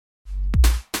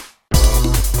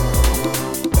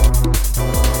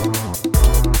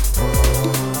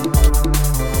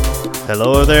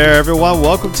Hello there, everyone.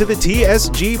 Welcome to the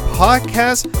TSG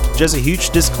podcast. Just a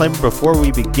huge disclaimer before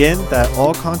we begin that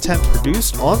all content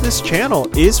produced on this channel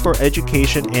is for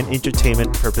education and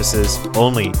entertainment purposes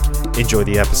only. Enjoy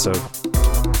the episode.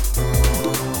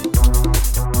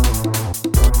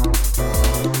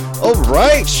 All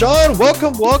right, Sean,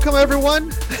 welcome,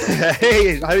 everyone.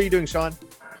 Hey, how are you doing, Sean?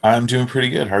 I'm doing pretty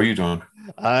good. How are you doing?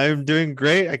 I'm doing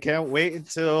great. I can't wait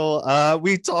until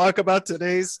we talk about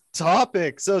today's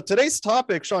topic. So today's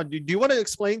topic, Sean, do you want to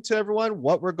explain to everyone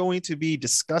what we're going to be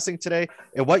discussing today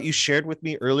and what you shared with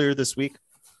me earlier this week?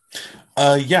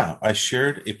 Yeah, I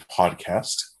shared a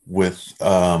podcast with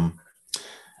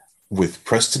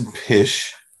Preston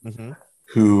Pish,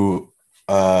 who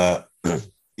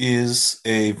is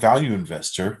a value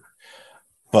investor,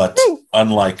 but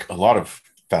unlike a lot of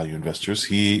value investors,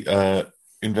 he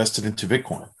invested into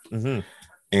Bitcoin.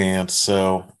 And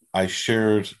so I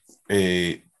shared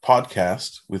a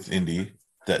podcast with Indy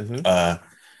that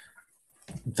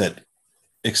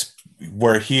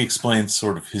where he explains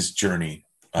sort of his journey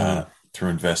through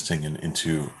investing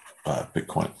into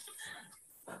Bitcoin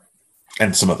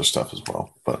and some other stuff as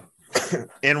well. But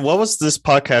and what was this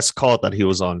podcast called that he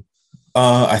was on?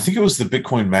 I think it was the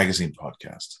Bitcoin Magazine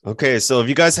podcast. Okay, so if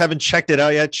you guys haven't checked it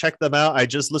out yet, check them out. I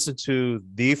just listened to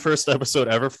the first episode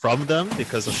ever from them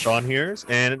because of Sean here,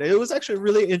 and it was actually a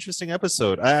really interesting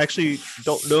episode. I actually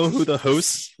don't know who the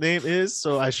host's name is,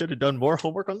 so I should have done more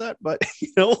homework on that. But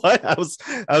you know what? I was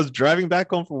driving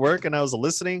back home from work and I was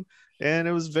listening, and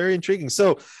it was very intriguing.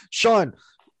 So, Sean,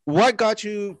 what got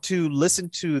you to listen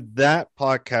to that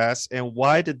podcast, and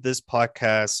why did this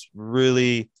podcast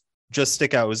really just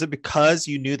stick out? Was it because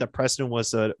you knew that Preston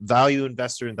was a value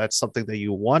investor and that's something that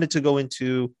you wanted to go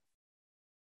into,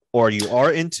 or you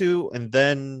are into, and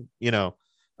then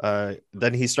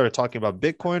then he started talking about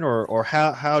Bitcoin, or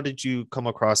how did you come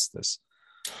across this?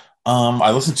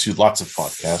 I listen to lots of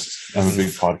podcasts. I'm a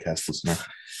big podcast listener,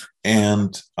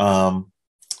 and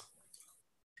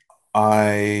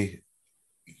I'm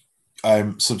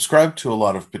subscribed to a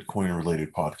lot of Bitcoin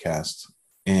related podcasts,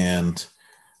 and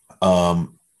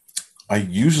I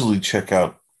usually check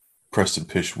out Preston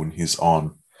Pish when he's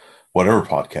on whatever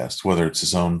podcast, whether it's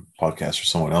his own podcast or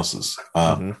someone else's.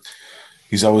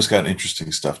 He's always got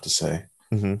interesting stuff to say.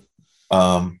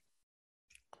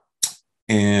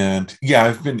 And yeah,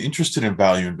 I've been interested in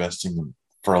value investing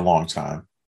for a long time.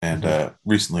 And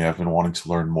recently I've been wanting to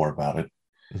learn more about it.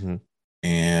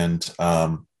 And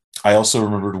I also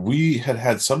remembered we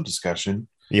had some discussion.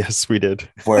 Yes, we did.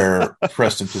 Where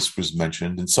Preston Pish was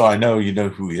mentioned. And so I know you know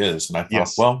who he is. And I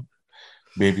thought, well,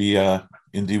 maybe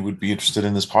Indy would be interested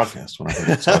in this podcast when I heard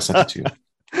it. So I sent it to you.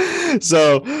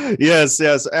 So, yes.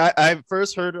 I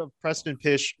first heard of Preston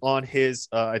Pish on his,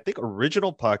 I think,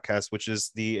 original podcast, which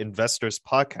is the Investors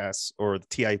Podcast, or the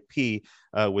TIP,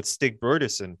 with Stig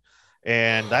Bertelsson.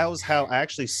 And that was how I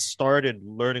actually started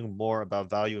learning more about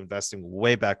value investing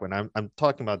way back when. I'm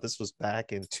talking about this was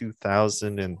back in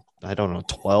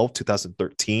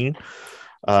 2013,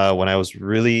 when I was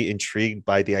really intrigued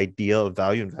by the idea of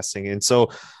value investing. And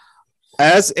so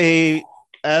as a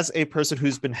person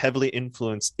who's been heavily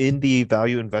influenced in the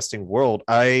value investing world,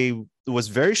 I was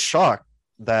very shocked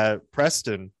that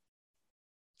Preston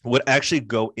would actually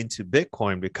go into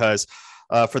Bitcoin, because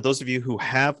for those of you who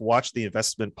have watched the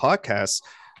investment podcasts,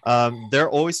 they're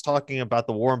always talking about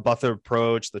the Warren Buffett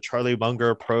approach, the Charlie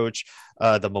Munger approach,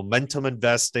 the momentum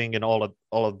investing, and all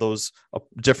of those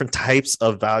different types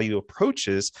of value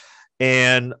approaches.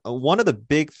 And one of the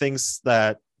big things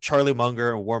that Charlie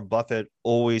Munger and Warren Buffett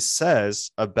always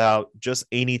says about just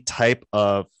any type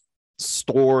of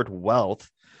stored wealth,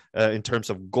 in terms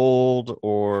of gold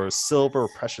or silver or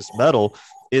precious metal,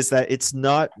 is that it's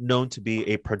not known to be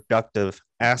a productive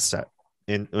asset.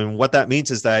 And what that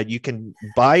means is that you can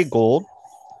buy gold,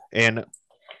 and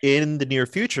in the near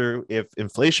future, if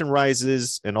inflation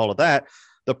rises and all of that,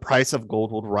 the price of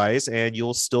gold will rise and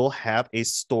you'll still have a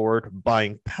stored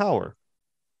buying power.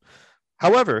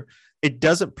 However, it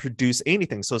doesn't produce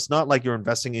anything. So it's not like you're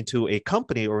investing into a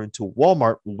company or into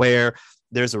Walmart where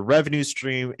there's a revenue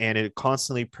stream and it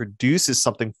constantly produces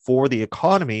something for the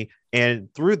economy, and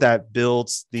through that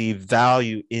builds the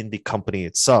value in the company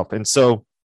itself. And so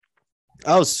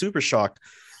I was super shocked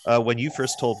when you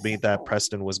first told me that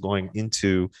Preston was going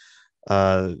into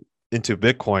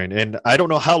Bitcoin. And I don't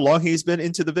know how long he's been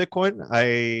into the Bitcoin.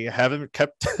 I haven't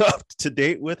kept up to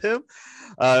date with him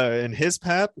in his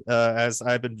path, as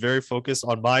I've been very focused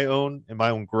on my own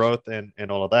growth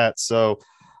and all of that. So,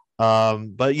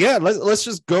 but yeah, let's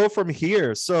just go from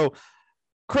here. So,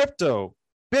 crypto,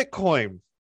 Bitcoin,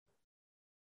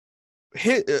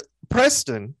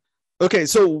 Preston Okay,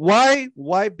 so why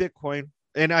Bitcoin?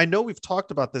 And I know we've talked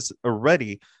about this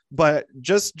already, but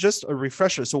just a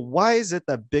refresher. So why is it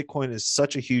that Bitcoin is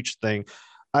such a huge thing?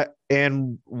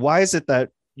 And why is it that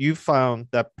you found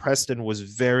that Preston was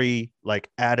very like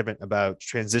adamant about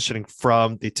transitioning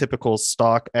from the typical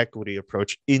stock equity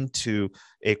approach into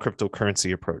a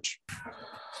cryptocurrency approach?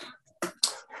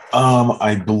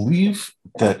 I believe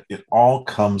that it all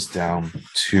comes down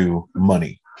to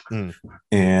money. Mm.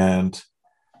 And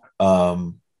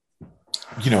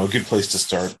a good place to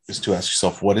start is to ask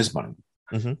yourself, what is money?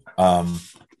 Mm-hmm.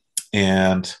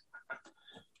 And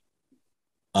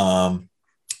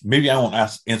maybe I won't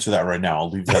answer that right now. I'll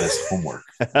leave that as homework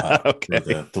Okay.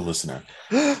 for the listener.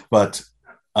 But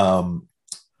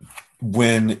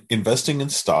when investing in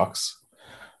stocks,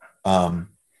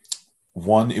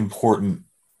 one important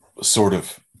sort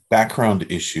of background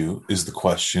issue is the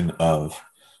question of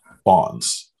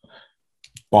bonds.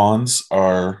 Bonds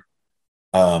are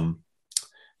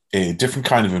a different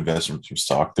kind of investment from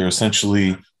stock. They're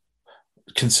essentially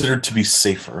considered to be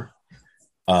safer.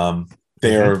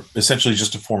 They are essentially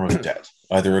just a form of debt.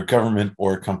 Either a government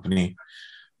or a company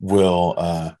will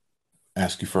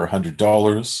ask you for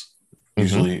 $100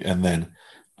 usually, and then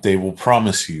they will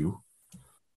promise you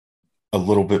a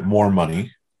little bit more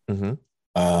money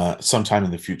sometime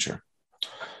in the future.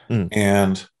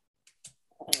 And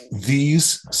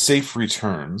these safe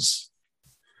returns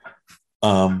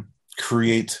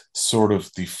create sort of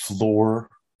the floor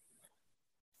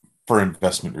for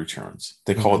investment returns.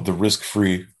 They call it the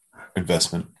risk-free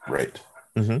investment rate.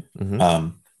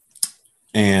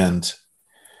 And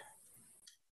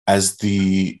as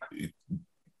the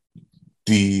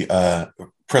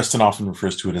Preston often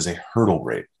refers to it as a hurdle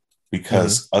rate,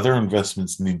 because other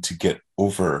investments need to get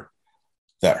over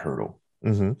that hurdle.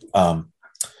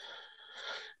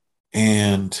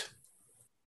 And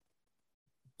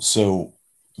so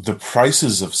the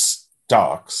prices of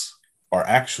stocks are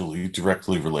actually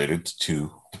directly related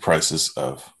to the prices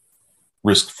of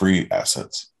risk-free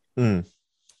assets. And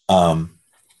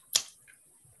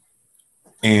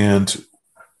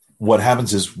what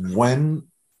happens is when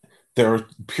there are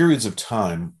periods of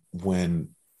time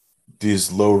when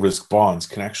these low-risk bonds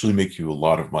can actually make you a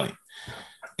lot of money.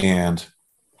 And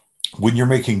when you're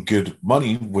making good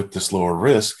money with this lower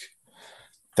risk,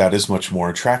 that is much more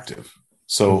attractive.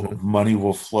 So money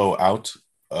will flow out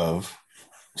of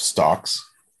stocks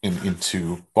and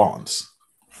into bonds.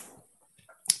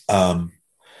 At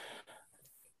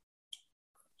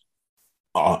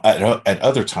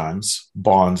other times,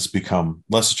 bonds become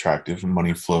less attractive and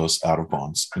money flows out of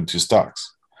bonds into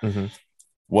stocks.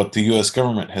 What the US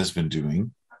government has been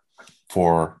doing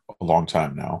for a long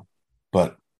time now,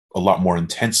 but a lot more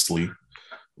intensely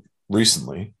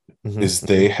recently, is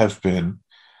they have been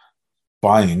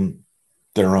buying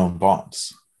their own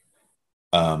bonds.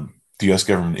 The US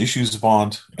government issues a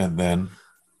bond, and then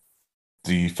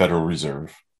the Federal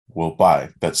Reserve will buy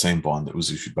that same bond that was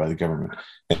issued by the government.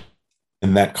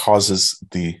 And that causes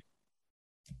the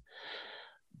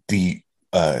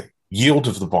yield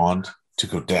of the bond to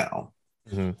go down,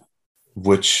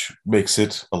 which makes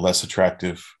it a less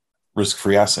attractive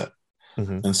risk-free asset.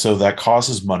 And so that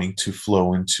causes money to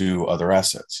flow into other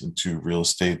assets, into real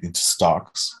estate, into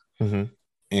stocks.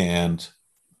 And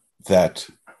that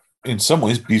in some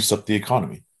ways beefs up the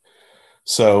economy.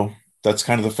 So that's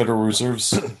kind of the Federal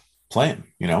Reserve's plan.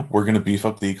 We're going to beef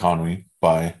up the economy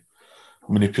by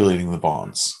manipulating the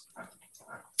bonds.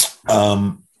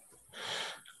 But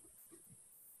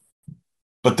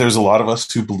there's a lot of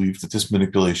us who believe that this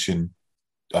manipulation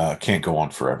can't go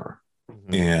on forever.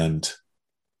 And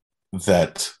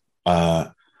that,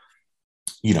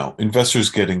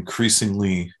 investors get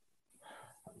increasingly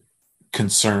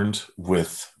concerned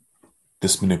with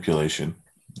this manipulation,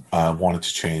 wanted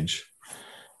to change.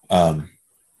 And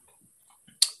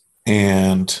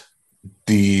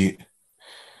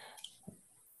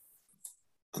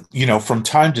from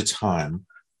time to time,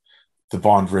 the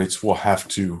bond rates will have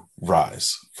to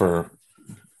rise for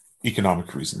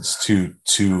economic reasons to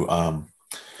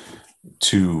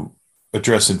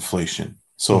address inflation.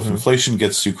 So if inflation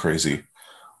gets too crazy,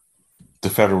 the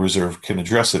Federal Reserve can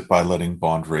address it by letting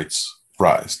bond rates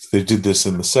rise. They did this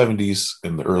in the 70s,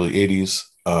 in the early 80s.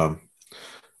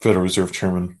 Federal Reserve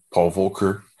Chairman Paul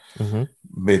Volcker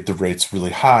made the rates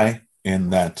really high,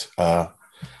 and that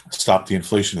stopped the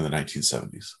inflation in the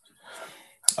 1970s.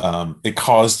 It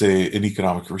caused an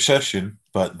economic recession,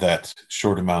 but that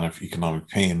short amount of economic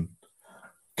pain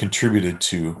contributed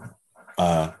to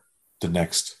the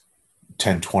next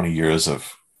 10, 20 years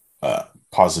of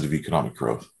positive economic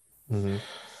growth.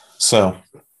 So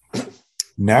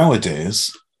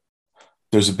nowadays,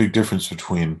 there's a big difference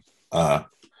between the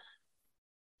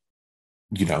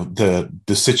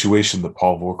situation that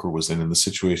Paul Volcker was in and the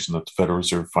situation that the Federal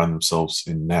Reserve find themselves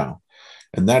in now,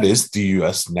 and that is the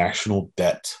U.S. national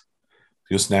debt.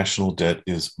 The U.S. national debt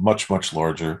is much, much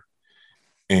larger,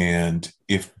 and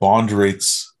if bond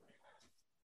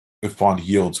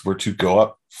yields were to go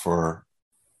up for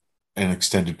an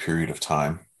extended period of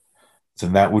time,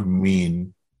 then that would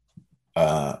mean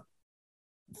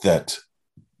that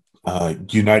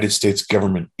United States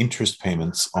government interest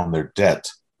payments on their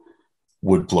debt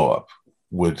would blow up.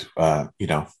 Would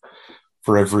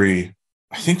for every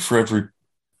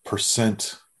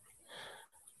percent,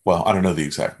 well, I don't know the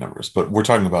exact numbers, but we're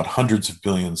talking about hundreds of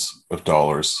billions of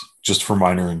dollars just for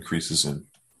minor increases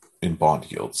in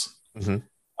bond yields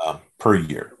per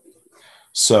year.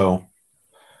 So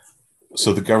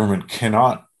the government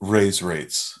cannot raise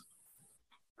rates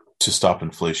to stop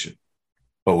inflation,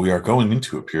 but we are going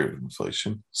into a period of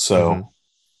inflation. So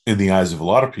in the eyes of a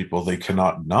lot of people, they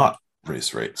cannot not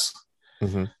raise rates.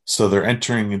 So they're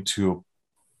entering into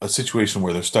a situation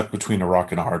where they're stuck between a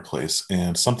rock and a hard place,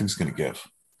 and something's going to give.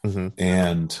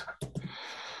 And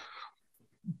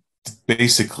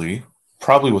basically,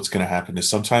 probably what's going to happen is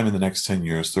sometime in the next 10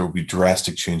 years, there will be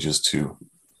drastic changes to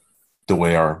the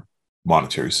way our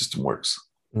monetary system works.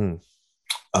 And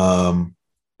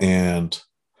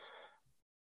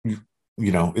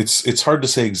it's hard to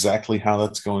say exactly how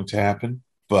that's going to happen,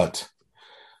 but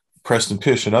Preston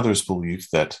Pish and others believe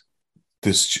that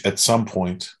this, at some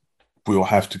point, we will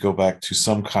have to go back to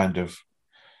some kind of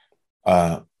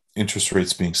interest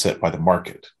rates being set by the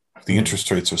market. If the interest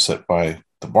rates are set by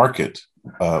the market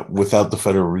without the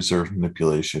Federal Reserve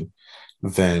manipulation,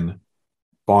 then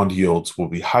bond yields will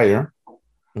be higher.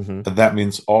 And that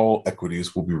means all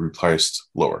equities will be repriced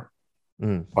lower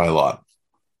by a lot.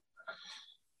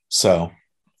 So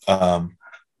I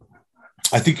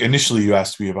think initially you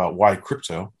asked me about why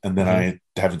crypto, and then I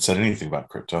haven't said anything about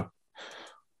crypto.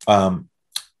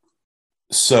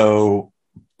 So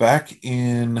back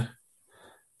in,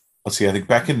 I think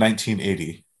back in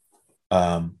 1980,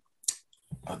 I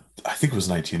think it was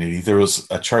 1980, there was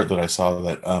a chart that I saw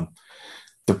that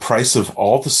the price of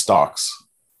all the stocks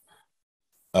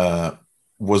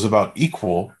was about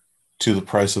equal to the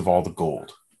price of all the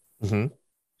gold.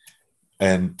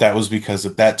 And that was because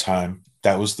at that time,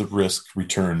 that was the risk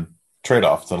return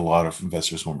trade-off that a lot of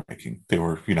investors were making. They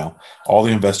were, all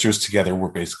the investors together were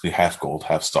basically half gold,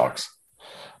 half stocks.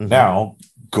 Now,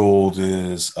 gold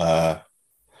is 12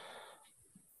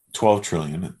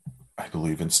 trillion, I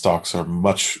believe, and stocks are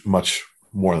much, much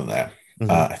more than that.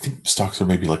 I think stocks are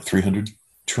maybe like 300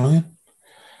 trillion.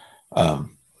 But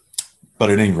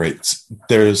at any rate,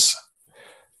 there's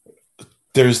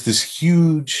this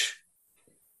huge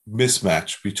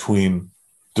mismatch between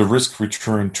the risk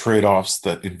return trade-offs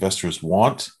that investors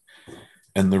want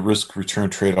and the risk return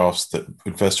trade-offs that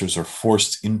investors are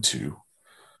forced into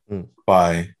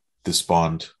by this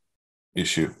bond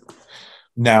issue.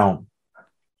 Now,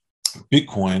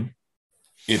 Bitcoin,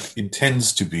 it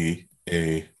intends to be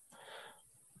a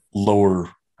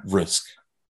lower risk,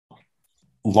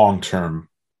 long-term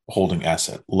holding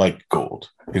asset like gold.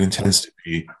 It intends to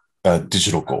be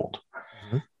digital gold.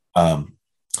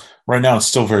 Right now, it's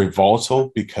still very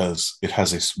volatile because it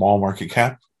has a small market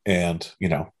cap. And,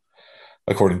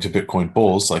 according to Bitcoin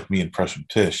bulls like me and Preston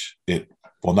Pish, it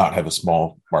will not have a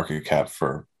small market cap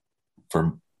for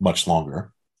much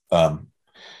longer.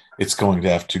 It's going to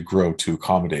have to grow to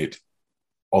accommodate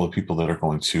all the people that are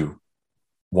going to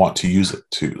want to use it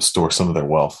to store some of their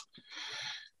wealth.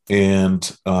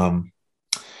 And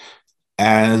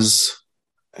as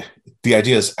the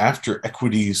idea is, after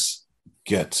equities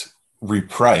get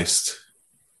repriced,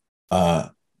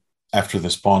 after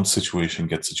this bond situation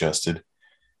gets adjusted,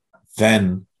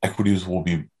 then equities will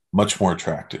be much more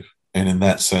attractive. And in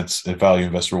that sense, a value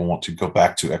investor will want to go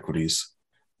back to equities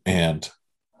and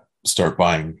start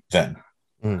buying then.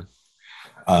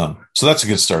 So that's a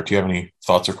good start. Do you have any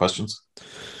thoughts or questions?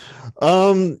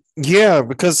 Yeah,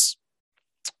 because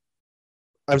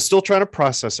I'm still trying to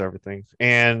process everything.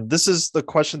 And this is the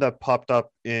question that popped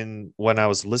up when I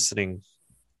was listening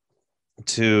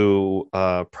to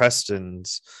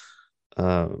Preston's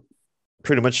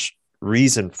pretty much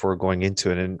reason for going into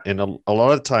it. And a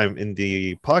lot of time in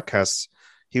the podcast,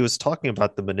 he was talking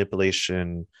about the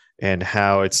manipulation and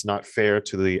how it's not fair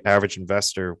to the average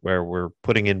investor where we're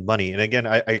putting in money. And again,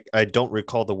 I don't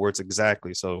recall the words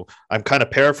exactly, so I'm kind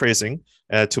of paraphrasing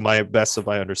to my best of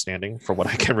my understanding from what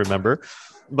I can remember.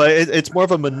 But it's more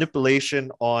of a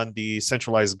manipulation on the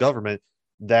centralized government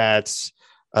that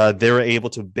They were able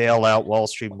to bail out Wall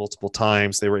Street multiple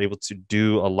times. They were able to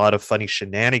do a lot of funny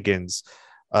shenanigans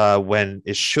when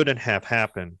it shouldn't have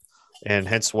happened. And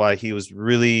hence why he was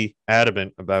really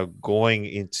adamant about going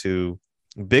into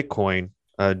Bitcoin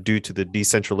due to the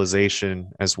decentralization,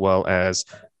 as well as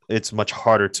it's much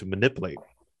harder to manipulate.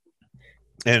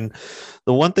 And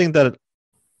the one thing that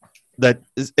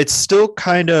is, it's still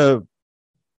kind of,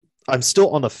 I'm still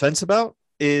on the fence about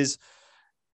is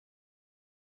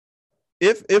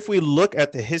if we look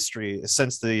at the history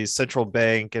since the central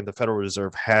bank and the Federal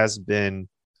Reserve has been,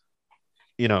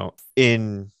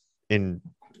 in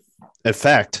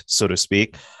effect, so to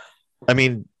speak. I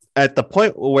mean, at the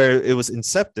point where it was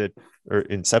incepted,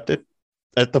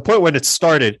 at the point when it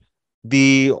started,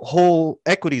 the whole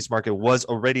equities market was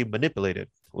already manipulated.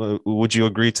 Would you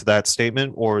agree to that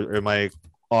statement, or am I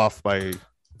off by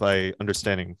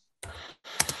understanding?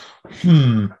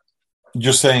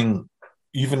 You're saying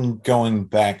even going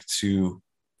back to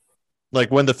like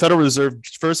when the Federal Reserve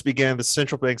first began, the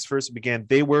central banks first began,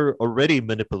 they were already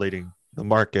manipulating the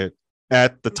market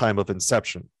at the time of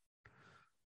inception,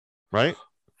 right?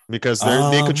 Because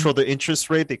they control the interest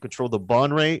rate, they control the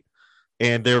bond rate,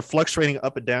 and they're fluctuating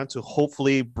up and down to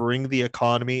hopefully bring the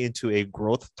economy into a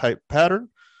growth type pattern.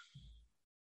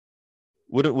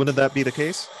 Wouldn't that be the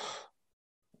case?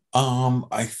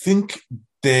 I think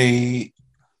they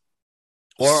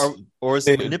or is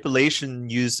manipulation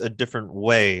used a different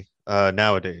way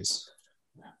nowadays?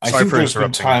 I think there's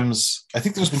been times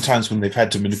when they've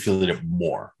had to manipulate it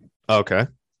more. Okay.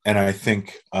 And I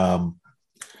think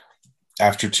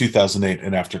after 2008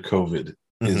 and after COVID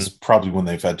is probably when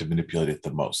they've had to manipulate it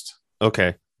the most.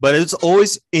 Okay. But it's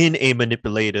always in a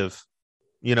manipulative,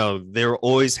 they're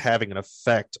always having an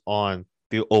effect on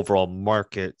the overall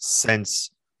market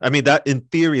sense. I mean, that in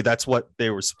theory, that's what they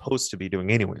were supposed to be doing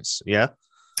anyways. Yeah.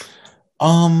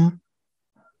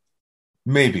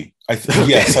 Maybe.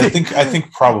 Yes, I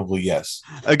think probably yes.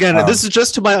 Again, this is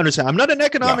just to my understanding. I'm not an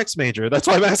economics major. That's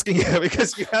why I'm asking you,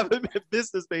 because you have a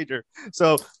business major.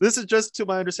 So this is just to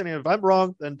my understanding. If I'm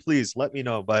wrong, then please let me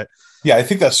know. But yeah, I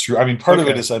think that's true. I mean, part of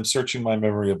it is I'm searching my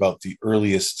memory about the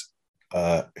earliest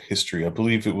history. I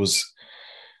believe it was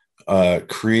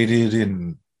created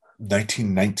in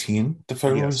 1919, the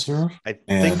Federal Reserve. I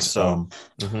think so.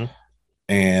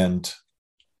 And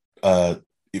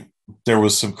there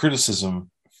was some criticism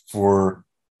for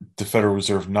the Federal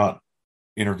Reserve not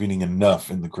intervening enough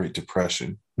in the Great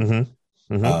Depression.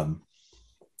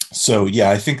 So, yeah,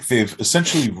 I think they've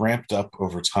essentially ramped up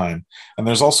over time. And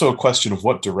there's also a question of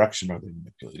what direction are they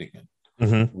manipulating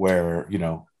in? Where,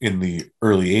 in the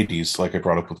early 80s, like I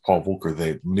brought up with Paul Volcker,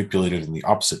 they manipulated in the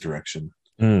opposite direction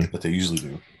that they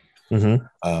usually do.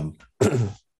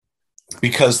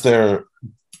 Because their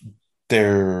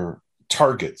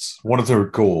targets, one of their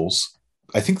goals,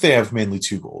 I think they have mainly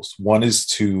two goals. One is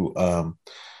to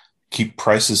keep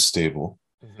prices stable.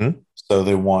 So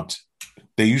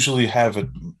they usually have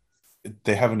an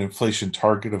inflation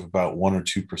target of about 1 or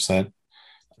 2%.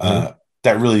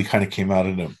 That really kind of came out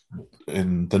in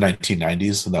the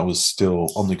 1990s, and that was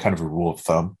still only kind of a rule of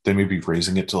thumb. They may be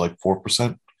raising it to like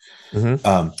 4%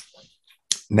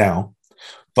 now,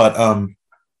 but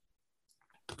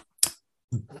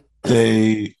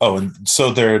they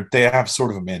have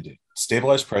sort of a mandate: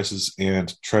 stabilize prices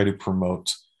and try to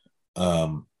promote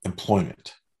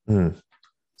employment.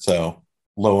 So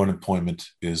low unemployment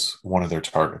is one of their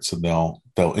targets, and they'll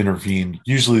intervene.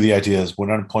 Usually the idea is when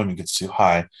unemployment gets too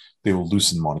high, they will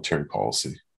loosen monetary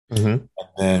policy. And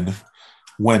then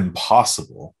when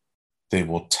possible, they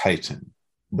will tighten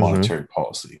monetary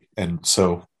policy. And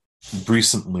so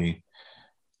recently,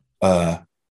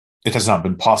 it has not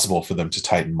been possible for them to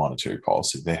tighten monetary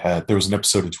policy. There was an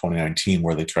episode in 2019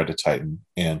 where they tried to tighten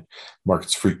and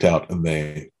markets freaked out and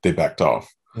they backed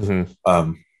off.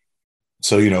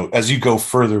 So, as you go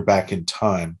further back in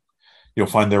time, you'll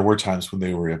find there were times when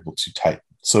they were able to tighten.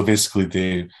 So basically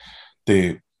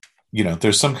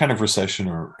there's some kind of recession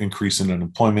or increase in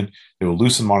unemployment. They will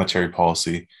loosen monetary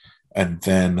policy. And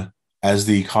then as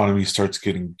the economy starts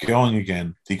getting going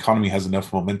again, the economy has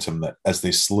enough momentum that as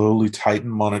they slowly tighten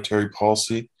monetary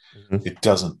policy, it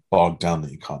doesn't bog down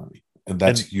the economy. And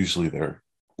that's usually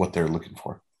what they're looking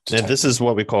for. And this is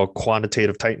what we call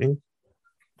quantitative tightening?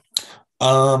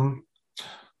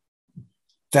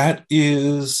 That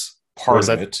is part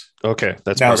of it. Okay,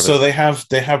 that's now. Part of so it.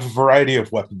 they have a variety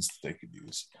of weapons that they could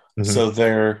use. So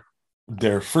their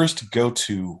first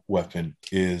go-to weapon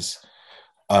is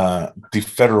the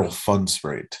federal funds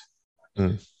rate.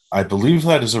 I believe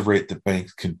that is a rate that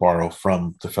banks can borrow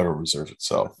from the Federal Reserve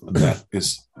itself, and that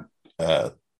is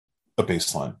a a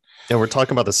baseline. And we're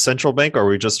talking about the central bank, or are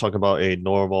we just talking about a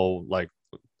normal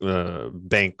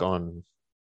bank on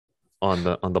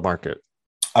the market?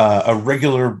 A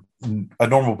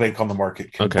normal bank on the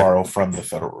market can borrow from the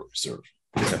Federal Reserve.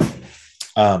 Okay.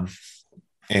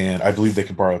 And I believe they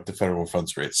can borrow at the federal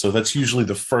funds rate. So that's usually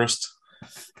the first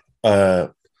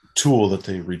tool that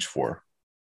they reach for.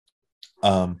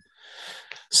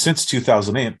 Since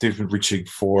 2008, they've been reaching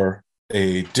for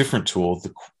a different tool,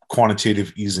 the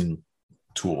quantitative easing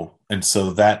tool. And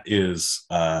so that is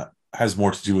has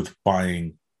more to do with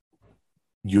buying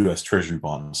U.S. Treasury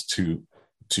bonds to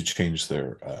change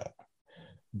their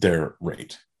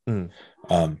rate.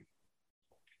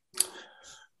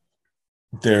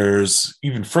 There's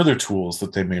even further tools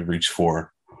that they may reach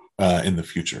for in the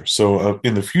future. So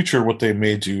in the future, what they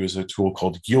may do is a tool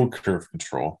called yield curve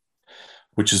control,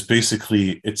 which is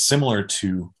basically, it's similar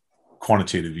to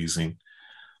quantitative easing,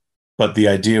 but the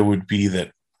idea would be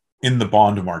that in the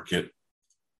bond market,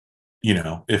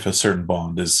 if a certain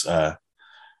bond is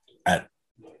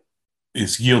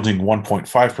yielding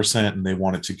 1.5% and they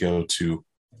want it to go to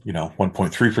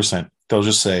 1.3%, they'll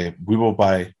just say, we will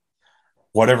buy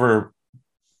whatever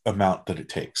amount that it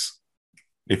takes.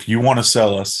 If you want to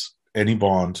sell us any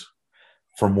bond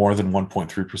for more than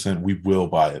 1.3%, we will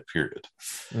buy it, period.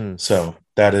 So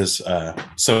that is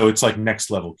so it's like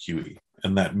next level QE,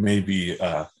 and that may be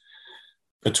a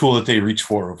tool that they reach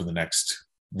for over the next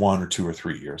 1 or 2 or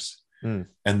 3 years. And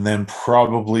then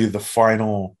probably the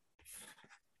final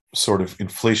sort of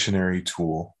inflationary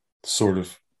tool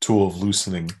of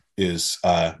loosening is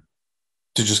to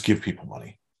just give people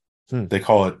money. They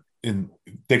call it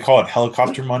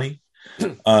helicopter money.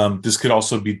 This could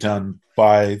also be done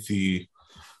by the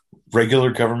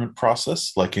regular government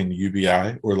process, like in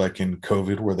UBI or like in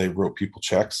COVID, where they wrote people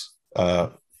checks. I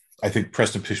think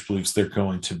Preston Pysh believes they're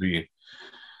going to be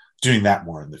doing that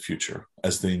more in the future.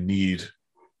 As they need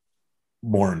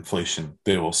more inflation,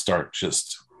 they will start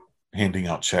just handing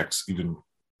out checks, even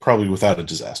probably without a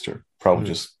disaster,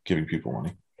 just giving people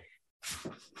money.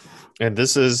 And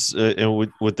this is,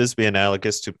 would this be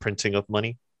analogous to printing of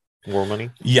money, more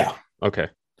money? Yeah. Okay.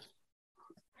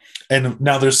 And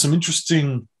now there's some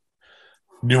interesting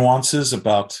nuances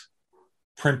about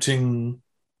printing.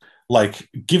 Like,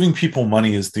 giving people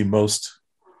money is the most,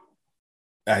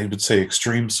 I would say,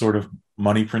 extreme sort of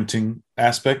money printing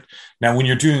aspect. Now, when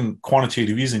you're doing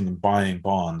quantitative easing and buying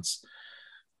bonds,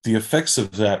 the effects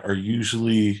of that are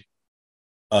usually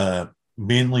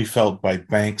mainly felt by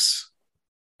banks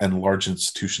and large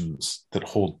institutions that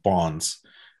hold bonds.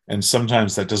 And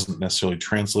sometimes that doesn't necessarily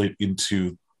translate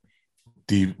into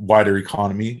the wider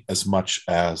economy as much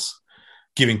as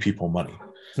giving people money.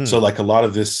 So like a lot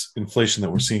of this inflation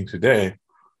that we're seeing today,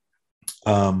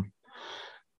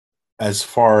 as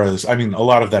far as, a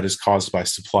lot of that is caused by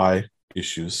supply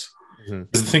issues. The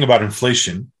thing about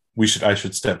inflation, I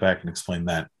should step back and explain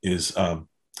that, is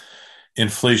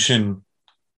inflation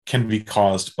can be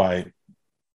caused by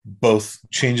both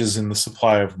changes in the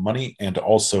supply of money and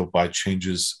also by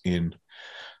changes in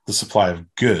the supply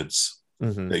of goods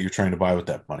that you're trying to buy with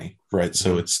that money, right?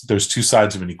 So there's two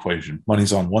sides of an equation.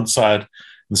 Money's on one side and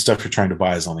the stuff you're trying to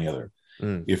buy is on the other.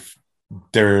 If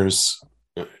there's,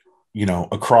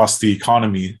 across the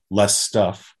economy, less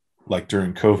stuff, like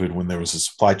during COVID when there was a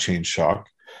supply chain shock,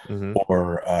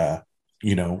 or,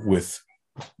 with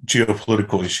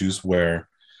geopolitical issues where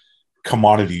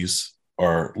commodities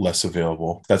are less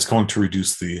available, that's going to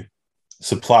reduce the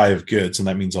supply of goods, and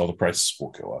that means all the prices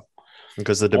will go up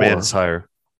because the demand is higher.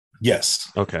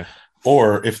 Yes. Okay.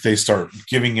 Or if they start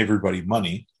giving everybody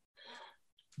money,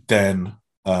 then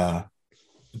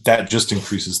that just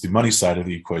increases the money side of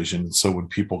the equation. So when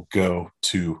people go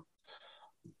to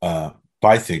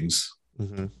buy things,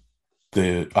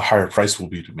 a higher price will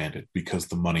be demanded because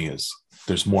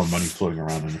there's more money floating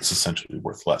around and it's essentially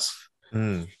worth less.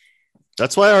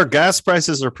 That's why our gas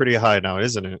prices are pretty high now,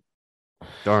 isn't it?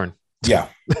 Darn. Yeah.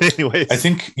 Anyways, I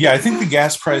think the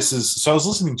gas prices. So I was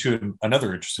listening to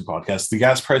another interesting podcast. The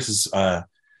gas prices.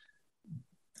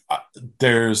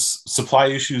 There's supply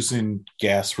issues in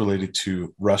gas related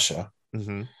to Russia.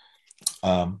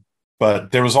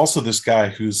 But there was also this guy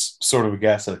who's sort of a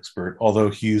gas expert,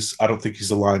 although I don't think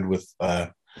he's aligned with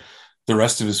the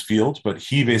rest of his field, but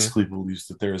he basically believes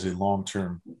that there is a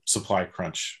long-term supply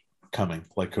crunch coming,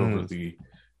 like over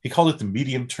he called it the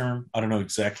medium term. I don't know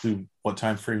exactly what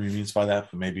time frame he means by that,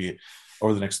 but maybe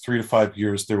over the next 3 to 5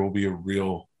 years, there will be a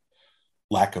real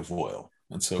lack of oil.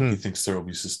 And so he thinks there will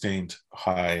be sustained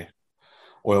high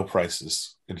oil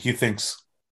prices. And he thinks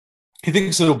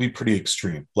it'll be pretty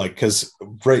extreme. Like, because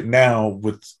right now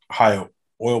with high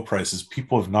oil prices,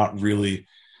 people have not really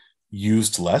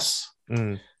used less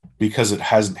Mm. because it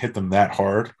hasn't hit them that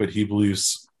hard. But he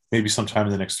believes maybe sometime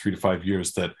in the next 3 to 5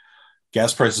 years that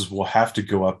gas prices will have to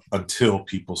go up until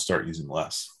people start using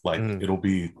less. Like Mm. it'll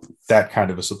be that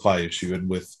kind of a supply issue. And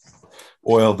with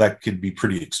oil, that can be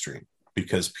pretty extreme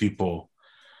because people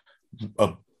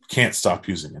can't stop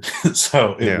using it.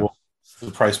 So Yeah.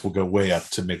 the price will go way up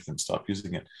to make them stop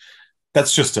using it.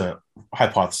 That's just a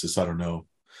hypothesis. I don't know.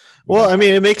 Well, I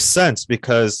mean, it makes sense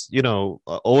because,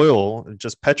 oil,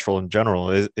 just petrol in general,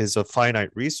 is a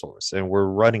finite resource and we're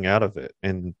running out of it.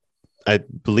 And I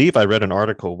believe I read an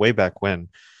article way back when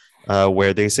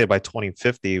where they say by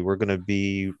 2050, we're going to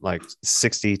be like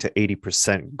 60 to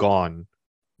 80% gone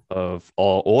of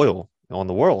all oil on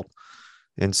the world.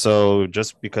 And so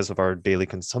just because of our daily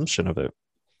consumption of it.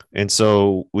 And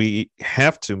so we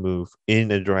have to move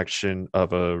in a direction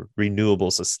of a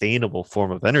renewable, sustainable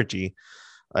form of energy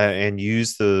and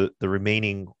use the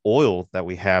remaining oil that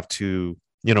we have to,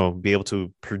 be able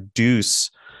to produce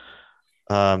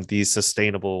these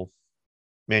sustainable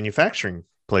manufacturing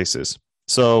places.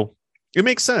 So it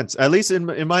makes sense. At least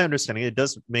in my understanding, it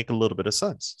does make a little bit of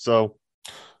sense. So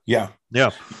yeah.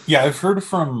 I've heard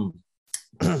from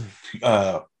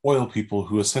oil people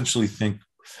who essentially think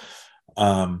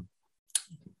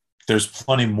there's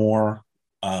plenty more.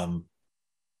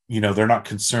 They're not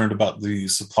concerned about the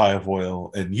supply of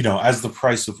oil, and as the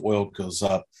price of oil goes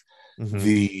up,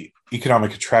 the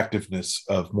economic attractiveness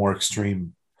of more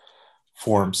extreme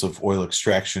forms of oil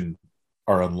extraction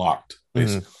are unlocked,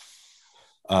 basically.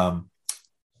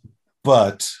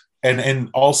 But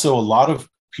also a lot of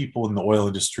people in the oil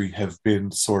industry have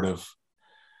been sort of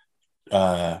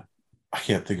I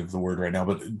can't think of the word right now,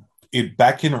 but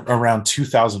back in around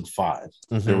 2005,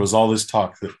 there was all this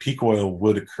talk that peak oil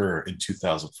would occur in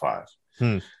 2005,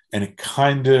 and it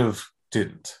kind of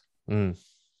didn't.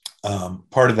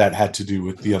 Part of that had to do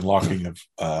with the unlocking of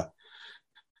I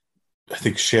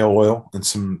think shale oil and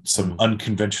some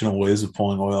unconventional ways of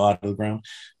pulling oil out of the ground.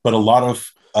 But a lot of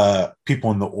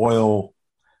people in the oil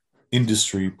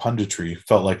industry punditry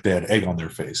felt like they had egg on their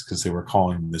face because they were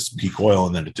calling this peak oil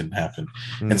and then it didn't happen.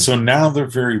 And so now they're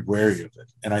very wary of it.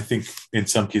 And I think in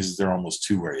some cases they're almost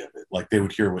too wary of it. Like they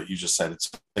would hear what you just said and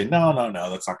say, no,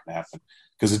 that's not going to happen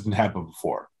because it didn't happen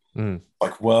before.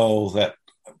 Like, well, that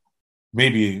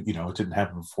maybe, it didn't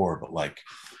happen before, but like,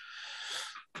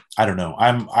 I don't know.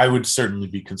 I would certainly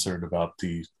be concerned about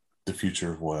the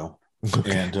future of oil.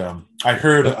 Okay. And I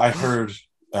heard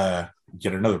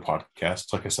yet another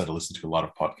podcast. Like I said, I listen to a lot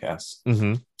of podcasts.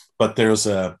 But there's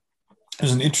an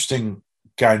interesting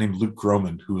guy named Luke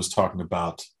Groman who was talking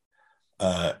about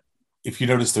if you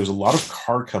notice, there's a lot of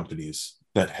car companies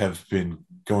that have been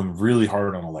going really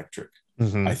hard on electric.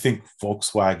 I think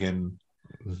Volkswagen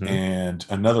and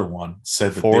another one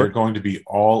said that they're going to be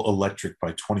all electric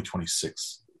by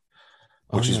 2026,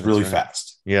 which is really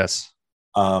fast. Yes.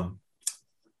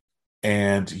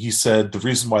 And he said the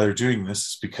reason why they're doing this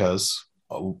is because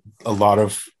a lot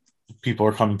of people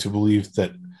are coming to believe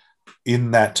that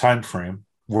in that time frame,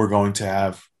 we're going to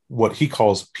have what he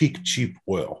calls peak cheap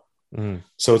oil.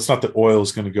 So it's not that oil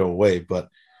is going to go away, but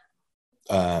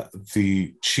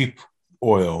the cheap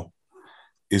oil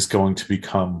is going to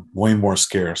become way more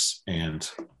scarce and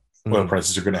oil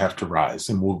prices are going to have to rise.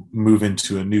 And we'll move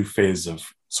into a new phase of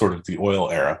sort of the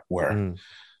oil era where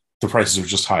the prices are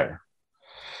just higher.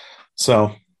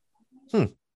 So,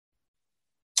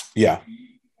 yeah.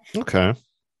 Okay.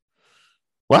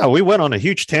 Wow, we went on a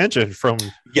huge tangent from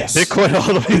Bitcoin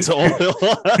all the way to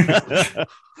oil.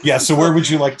 Yeah, so where would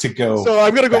you like to go? So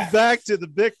I'm going to go back to the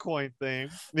Bitcoin thing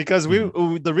because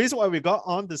the reason why we got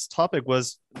on this topic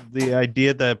was the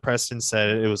idea that Preston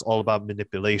said it was all about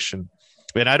manipulation.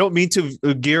 And I don't mean to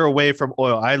gear away from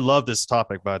oil. I love this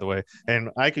topic, by the way. And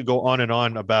I could go on and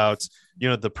on about,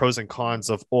 the pros and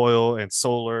cons of oil and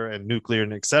solar and nuclear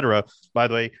and et cetera. By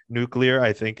the way, nuclear,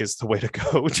 I think, is the way to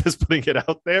go. Just putting it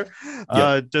out there.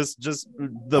 Yeah. Just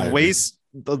the waste,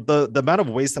 the amount of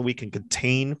waste that we can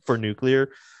contain for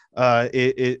nuclear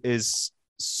it is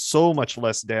so much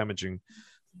less damaging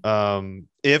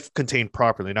if contained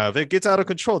properly. Now, if it gets out of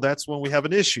control, that's when we have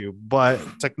an issue. But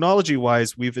technology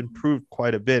wise, we've improved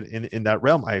quite a bit in that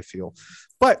realm, I feel.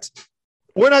 But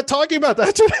we're not talking about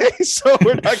that today, so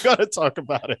we're not going to talk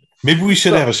about it. Maybe we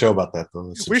should have a show about that,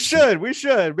 though. We should.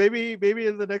 Maybe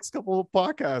in the next couple of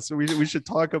podcasts, we should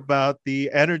talk about the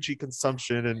energy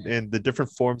consumption and the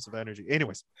different forms of energy.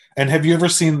 Anyways. And have you ever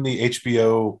seen the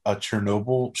HBO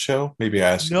Chernobyl show? Maybe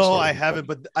I asked you. No, I haven't,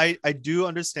 but I do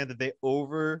understand that they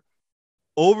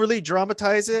overly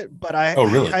dramatize it, but I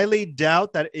highly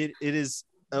doubt that it is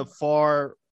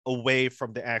far away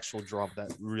from the actual drama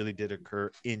that really did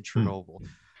occur in Chernobyl.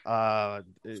 uh,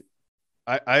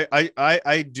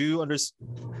 I do understand.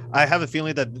 I have a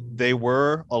feeling that they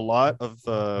were a lot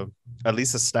of at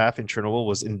least the staff in Chernobyl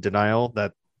was in denial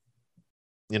that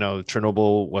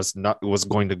Chernobyl was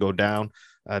going to go down.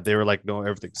 They were like, no,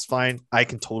 everything's fine. I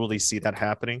can totally see that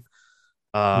happening.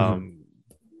 But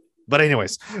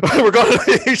anyways, we're going on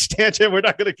a huge tangent. We're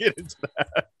not going to get into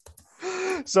that.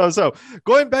 So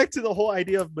going back to the whole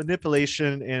idea of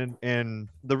manipulation, and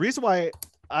the reason why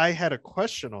I had a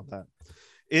question on that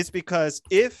is because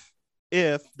if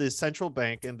the central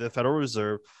bank and the Federal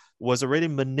Reserve was already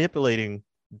manipulating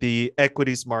the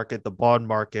equities market, the bond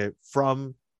market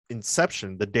from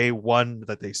inception, the day one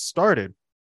that they started,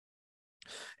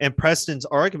 and Preston's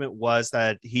argument was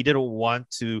that he didn't want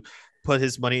to put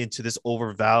his money into this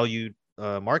overvalued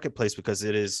marketplace because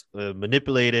it is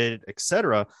manipulated,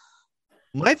 etc.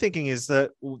 My thinking is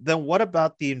that then what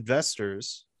about the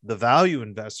investors, the value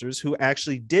investors who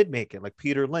actually did make it, like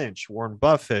Peter Lynch, Warren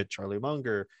Buffett, Charlie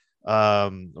Munger,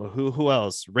 who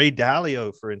else? Ray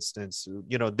Dalio, for instance.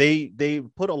 They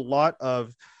put a lot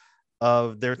of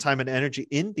their time and energy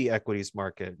in the equities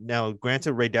market. Now,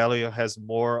 granted, Ray Dalio has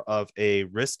more of a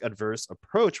risk adverse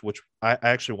approach, which I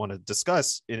actually want to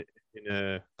discuss in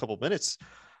a couple minutes,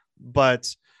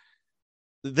 but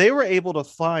they were able to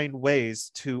find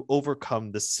ways to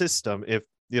overcome the system if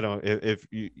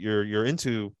you're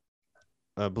into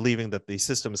believing that the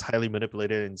system is highly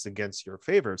manipulated and is against your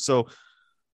favor. So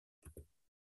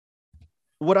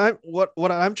what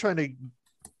I'm trying to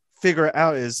figure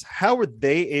out is how were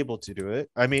they able to do it?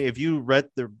 I mean, if you read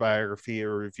their biography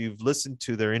or if you've listened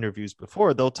to their interviews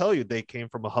before, they'll tell you they came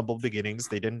from a humble beginnings.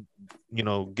 They didn't,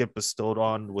 get bestowed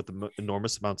on with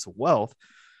enormous amounts of wealth.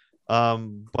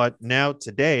 But now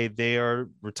today they are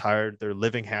retired, they're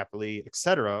living happily,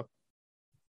 etc.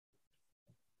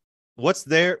 What's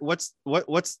the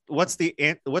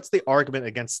argument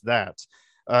against that?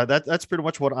 That's pretty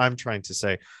much what I'm trying to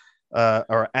say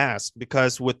or ask,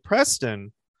 because with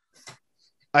Preston,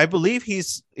 I believe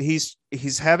he's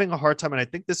having a hard time, and I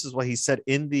think this is what he said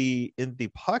in the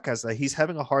podcast, that he's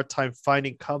having a hard time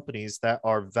finding companies that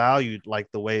are valued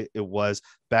like the way it was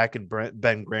back in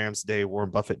Ben Graham's day,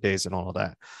 Warren Buffett days, and all of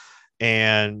that.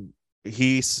 And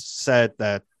he said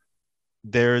that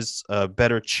there's a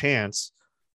better chance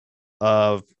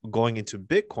of going into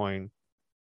Bitcoin,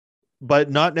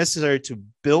 but not necessarily to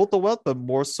build the wealth, but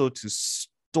more so to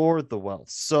store the wealth.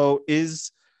 So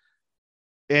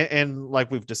and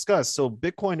like we've discussed, so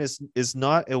Bitcoin is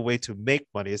not a way to make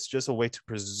money, it's just a way to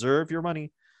preserve your money.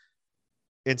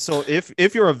 And so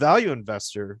if you're a value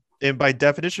investor, and by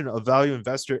definition a value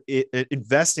investor,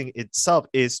 investing itself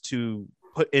is to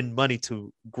put in money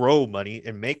to grow money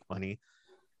and make money,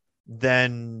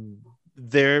 then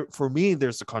for me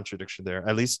there's a contradiction there,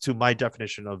 at least to my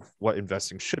definition of what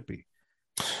investing should be.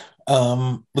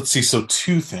 Let's see, so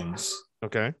two things.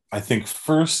 Okay. I think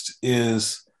first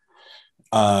is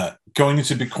going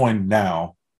into Bitcoin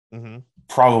now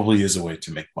probably is a way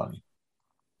to make money.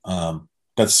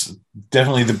 That's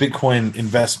definitely the Bitcoin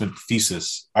investment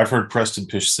thesis. I've heard Preston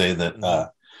Pish say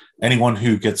that anyone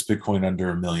who gets Bitcoin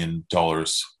under $1 million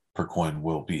per coin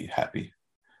will be happy.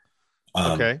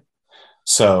 Okay.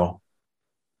 So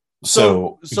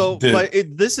but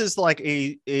this is like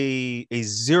a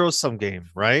zero-sum game,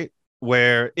 right?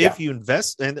 Where if you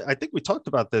invest, and I think we talked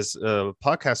about this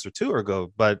podcast or two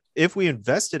ago, but if we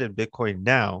invested in Bitcoin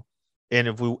now, and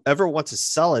if we ever want to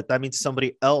sell it, that means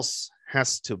somebody else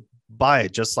has to buy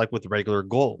it, just like with regular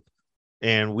gold.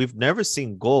 And we've never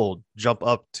seen gold jump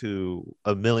up to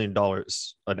 $1 million an ounce.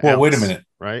 Well, wait a minute,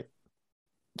 right?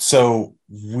 So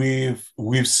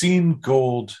we've seen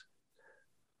gold.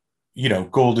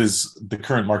 Gold is the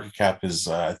current market cap is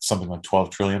something like 12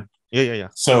 trillion. Yeah.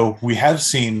 So we have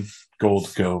seen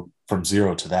gold go from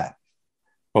zero to that,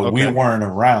 but we weren't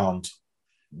around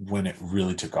when it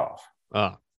really took off.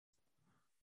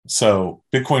 So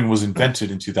Bitcoin was invented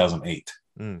in 2008.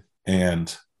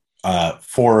 And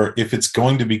if it's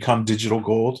going to become digital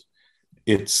gold,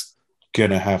 it's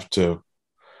going to have to,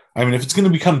 if it's going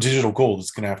to become digital gold, it's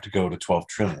going to have to go to 12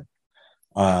 trillion.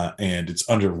 And it's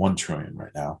under 1 trillion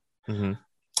right now.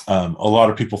 A lot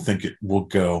of people think it will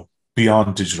go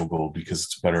beyond digital gold because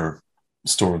it's a better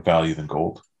store of value than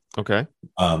gold. Okay.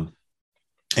 And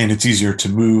it's easier to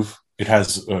move. It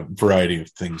has a variety of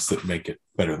things that make it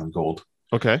better than gold.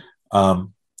 Okay.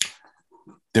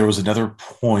 There was another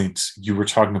point you were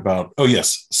talking about. Oh,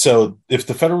 yes. So if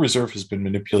the Federal Reserve has been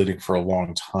manipulating for a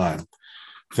long time,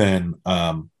 then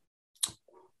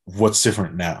what's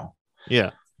different now?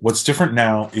 Yeah. What's different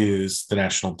now is the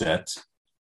national debt.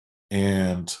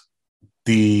 And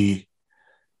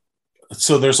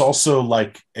so there's also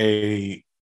like a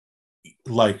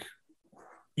like,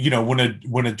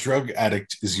 when a drug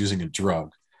addict is using a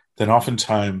drug, then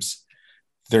oftentimes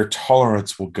their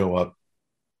tolerance will go up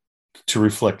to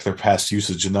reflect their past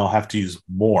usage, and they'll have to use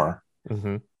more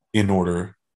Mm-hmm. in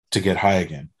order to get high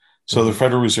again. So the Mm-hmm.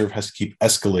 Federal Reserve has to keep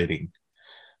escalating.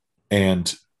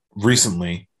 And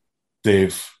recently,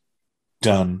 they've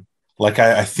done, like,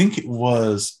 I think it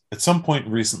was at some point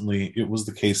recently, it was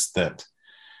the case that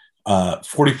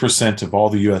 40% of all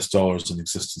the US dollars in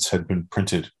existence had been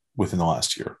printed within the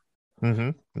last year.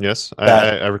 Mm-hmm. Yes,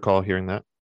 That, I recall hearing that.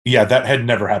 yeah, that had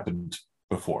never happened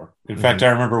before. In Mm-hmm. fact, I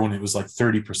remember when it was like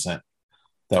 30%,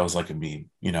 that was like a meme.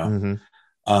 Mm-hmm.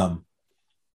 Um,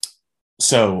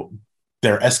 so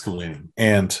they're escalating,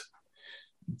 and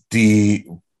the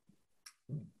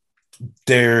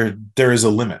there is a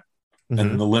limit, Mm-hmm.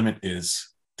 and the limit is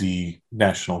the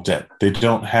national debt. To they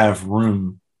don't have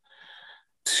room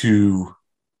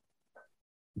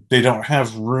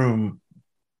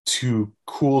to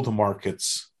cool the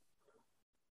markets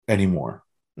anymore.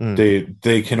 Mm-hmm.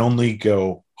 They can only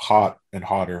go hot and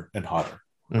hotter and hotter.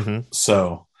 Mm-hmm.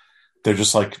 So they're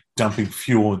just like dumping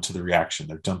fuel into the reaction.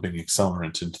 They're dumping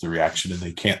accelerant into the reaction, and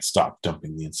they can't stop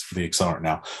dumping the accelerant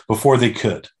now. Before they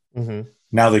could, Mm-hmm.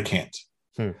 now they can't.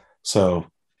 Hmm. So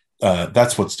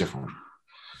that's what's different.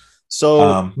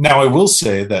 So Now, I will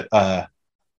say that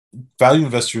value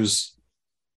investors,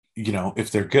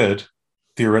 if they're good,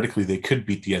 theoretically they could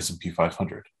beat the S&P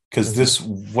 500, because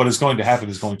mm-hmm. what is going to happen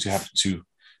is going to happen to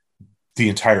the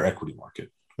entire equity market.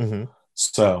 Mm-hmm.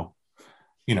 So,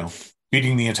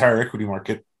 beating the entire equity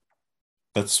market,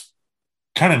 that's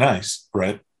kind of nice,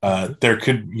 right? There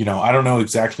could, I don't know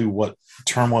exactly what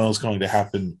turmoil is going to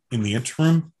happen in the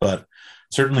interim, but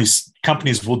certainly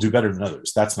companies will do better than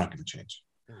others. That's not going to change.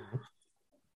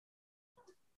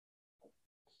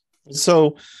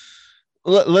 So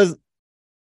let's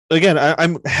again.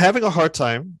 I'm having a hard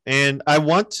time, and I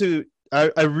want to.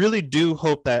 I really do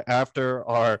hope that after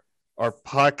our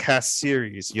podcast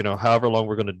series, however long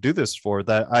we're going to do this for,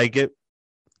 that I get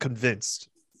convinced.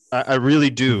 I really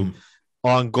do Mm-hmm.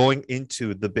 on going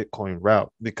into the Bitcoin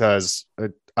route, because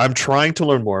I'm trying to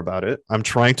learn more about it. I'm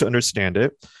trying to understand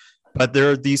it, but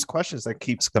there are these questions that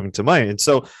keeps coming to mind. And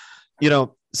so,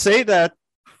 say that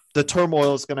the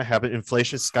turmoil is going to happen,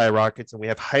 inflation skyrockets, and we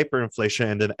have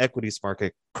hyperinflation, and then the equities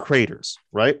market craters,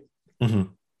 right? Mm-hmm.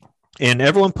 And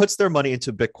everyone puts their money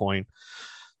into Bitcoin.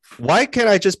 Why can't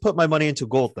I just put my money into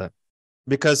gold then?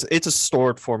 Because it's a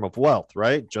stored form of wealth,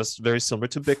 right? Just very similar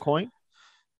to Bitcoin.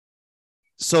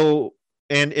 So,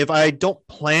 and if I don't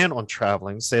plan on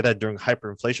traveling, say that during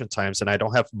hyperinflation times, and I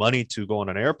don't have money to go on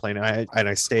an airplane, and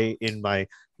I stay in my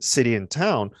city and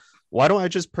town, why don't I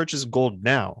just purchase gold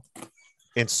now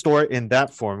and store it in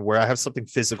that form where I have something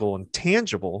physical and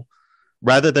tangible,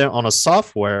 rather than on a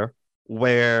software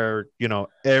where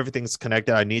everything's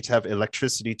connected. I need to have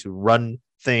electricity to run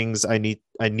things. I need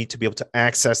to be able to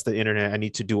access the internet. I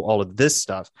need to do all of this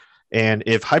stuff. And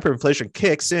if hyperinflation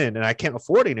kicks in and I can't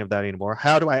afford any of that anymore,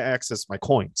 how do I access my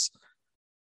coins?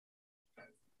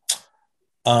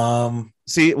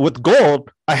 See, with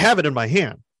gold, I have it in my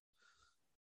hand.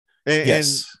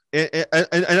 Yes.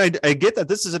 And I get that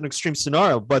this is an extreme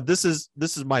scenario, but this is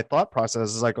my thought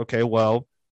process. It's like, okay, well,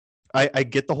 I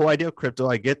get the whole idea of crypto.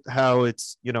 I get how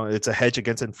it's a hedge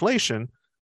against inflation,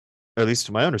 at least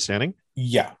to my understanding.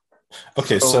 Yeah.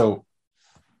 Okay. So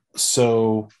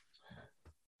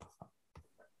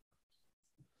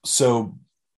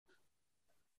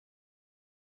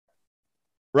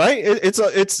right, it's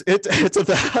a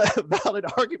valid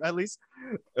argument,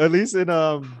 at least in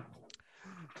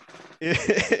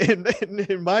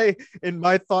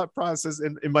my thought process,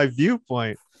 in my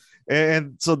viewpoint.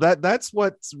 And so that's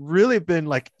what's really been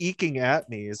like eking at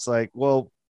me. It's like,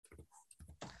 well,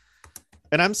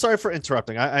 and I'm sorry for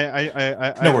interrupting.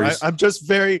 No worries. I'm just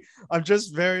very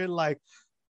like,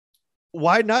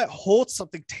 why not hold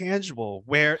something tangible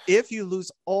where if you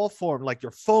lose all form, like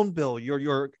your phone bill,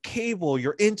 your cable,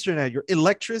 your internet, your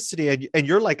electricity, and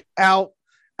you're like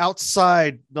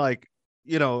outside, like,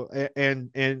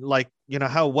 and like,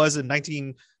 how it was in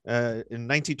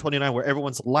 1929, where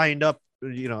everyone's lined up,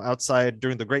 outside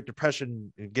during the Great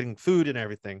Depression, getting food and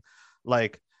everything,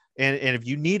 like, and if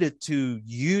you needed to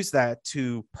use that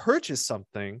to purchase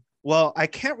something, well, I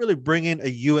can't really bring in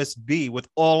a USB with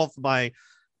all of my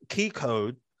key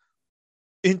code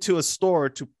into a store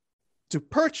to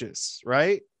purchase,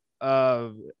 right?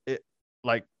 It,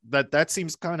 like that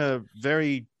seems kind of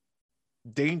very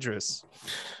dangerous.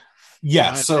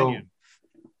 Yeah. Let's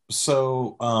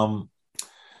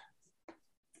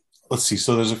see.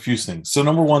 So there's a few things. So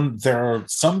number one, there are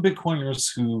some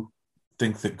Bitcoiners who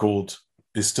think that gold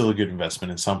is still a good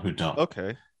investment and some who don't.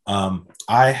 Okay.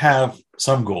 I have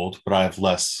some gold, but I have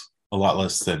a lot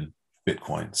less than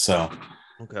Bitcoin. So,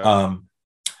 Okay.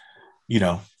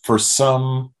 For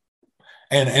some,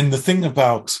 and the thing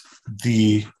about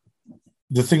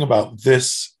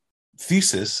this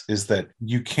thesis is that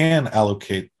you can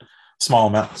allocate small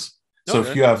amounts. So if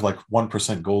Okay. you have like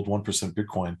 1% gold, 1%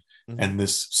 Bitcoin, Mm-hmm. and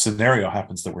this scenario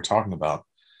happens that we're talking about,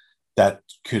 that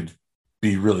could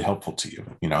be really helpful to you,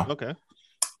 Okay.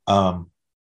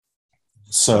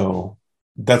 So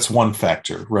that's one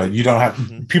factor, right?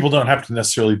 People don't have to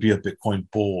necessarily be a Bitcoin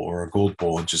bull or a gold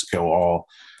bull and just go all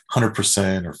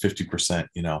 100% or 50%.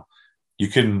 You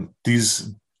can,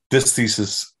 this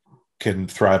thesis can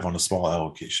thrive on a small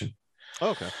allocation.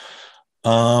 Okay.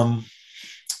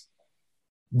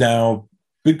 Now,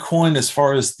 Bitcoin, as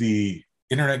far as the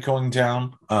internet going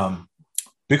down,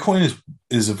 Bitcoin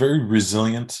is a very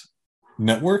resilient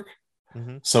network.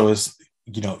 Mm-hmm. So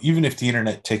even if the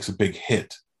internet takes a big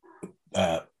hit,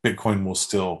 Bitcoin will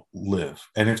still live.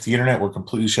 And if the internet were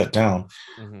completely shut down,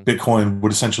 Mm-hmm. Bitcoin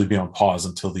would essentially be on pause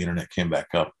until the internet came back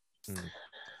up.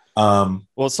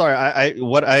 Well, sorry, I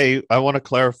want to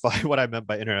clarify what I meant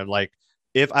by internet. Like,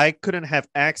 if I couldn't have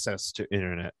access to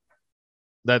internet,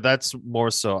 that's more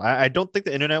so. I don't think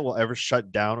the internet will ever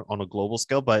shut down on a global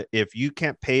scale. But if you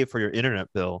can't pay for your internet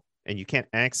bill and you can't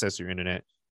access your internet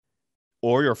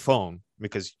or your phone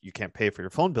because you can't pay for your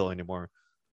phone bill anymore,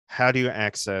 how do you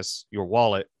access your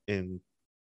wallet in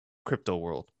crypto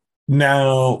world?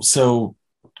 Now, so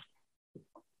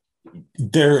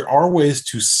there are ways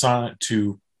to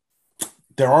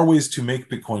make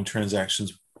Bitcoin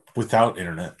transactions without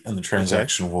internet, and the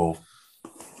transaction will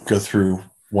go through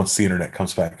once the internet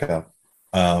comes back up.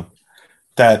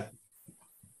 That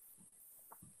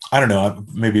I don't know.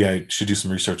 Maybe I should do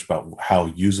some research about how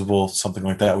usable something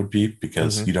like that would be,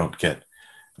 because you don't get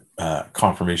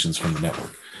confirmations from the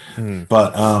network. Mm-hmm.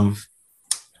 But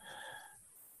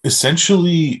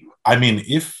essentially, I mean,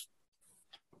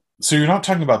 so you're not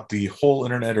talking about the whole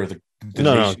internet or the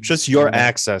no, just your internet,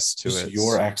 access to just it.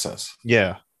 your access.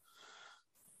 Yeah.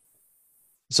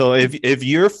 So if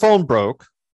your phone broke,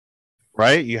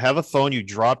 right? You have a phone, you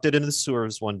dropped it in the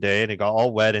sewers one day and it got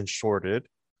all wet and shorted.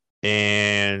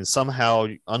 And somehow,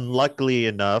 unluckily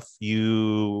enough,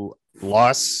 you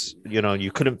lost,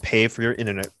 you couldn't pay for your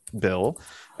internet bill.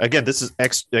 Again, this is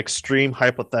extreme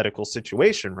hypothetical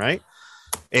situation, right?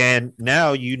 And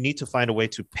now you need to find a way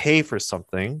to pay for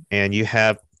something. And you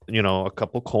have, a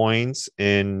couple coins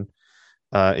in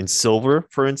silver,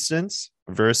 for instance,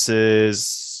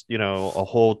 versus a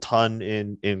whole ton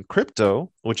in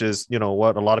crypto, which is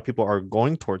what a lot of people are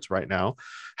going towards right now.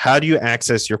 How do you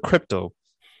access your crypto,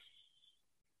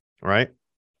 right?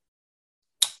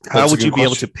 How would you be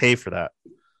able to pay for that?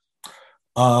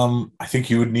 I think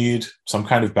you would need some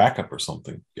kind of backup or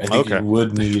something. I think you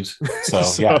would need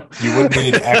you would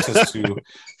need access to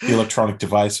the electronic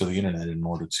device or the internet in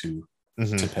order to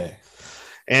pay.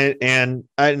 And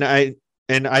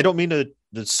I don't mean to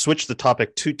switch the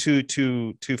topic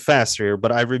too fast here,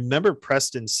 but I remember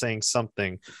Preston saying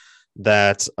something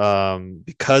that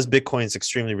because Bitcoin is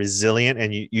extremely resilient,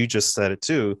 and you just said it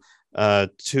too,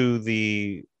 to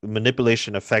the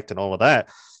manipulation effect and all of that.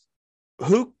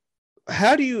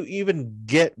 How do you even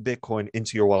get Bitcoin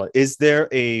into your wallet? Is there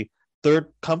a third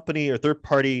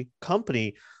party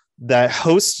company that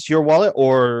hosts your wallet,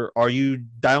 or are you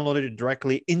downloading it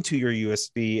directly into your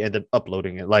USB and then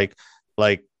uploading it? Like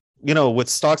with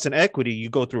stocks and equity, you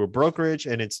go through a brokerage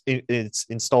and it's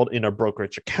installed in a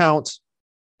brokerage account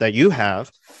that you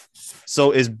have.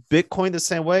 So is Bitcoin the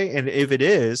same way? And if it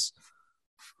is,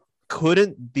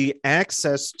 couldn't the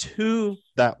access to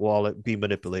that wallet be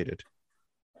manipulated?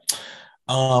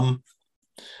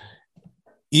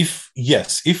 If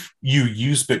you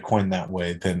use Bitcoin that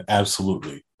way, then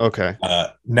absolutely. Okay.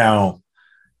 Now,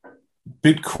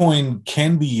 Bitcoin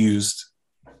can be used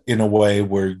in a way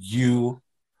where you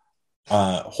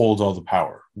hold all the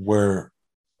power,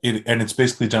 and it's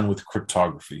basically done with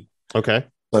cryptography. Okay.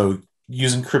 So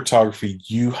using cryptography,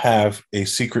 you have a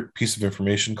secret piece of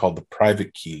information called the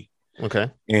private key. Okay.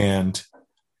 And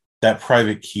that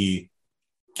private key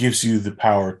gives you the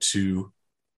power to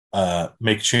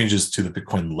make changes to the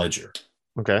Bitcoin ledger.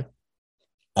 Okay.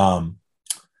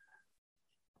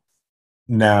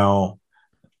 Now,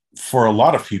 for a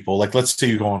lot of people, like let's say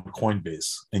you go on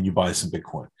Coinbase and you buy some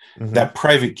Bitcoin, that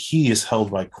private key is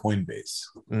held by Coinbase,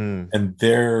 and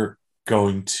they're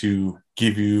going to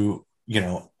give you,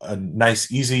 a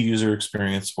nice, easy user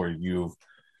experience where you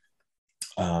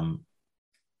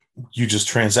just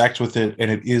transact with it,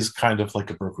 and it is kind of like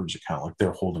a brokerage account, like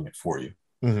they're holding it for you.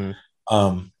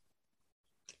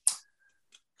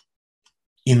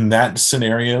 in that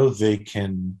scenario, they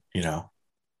can,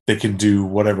 they can do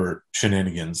whatever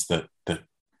shenanigans that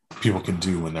people can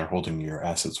do when they're holding your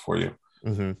assets for you.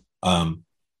 Mm-hmm. Um,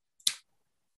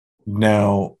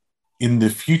 Now, in the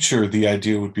future, the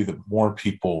idea would be that more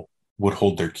people would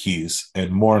hold their keys,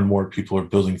 and more people are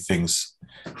building things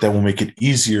that will make it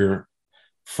easier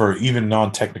for even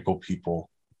non-technical people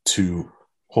to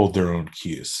hold their own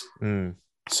keys. Mm.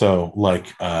 So,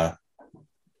 like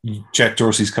Jack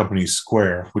Dorsey's company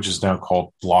Square, which is now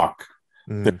called Block,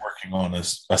 they're Mm. working on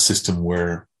a system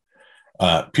where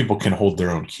people can hold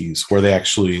their own keys, where they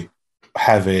actually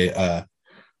have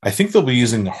I think they'll be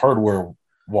using a hardware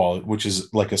wallet, which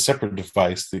is like a separate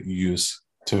device that you use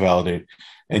to validate,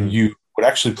 and Mm. you would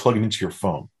actually plug it into your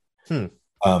phone Hmm.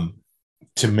 um,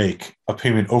 to make a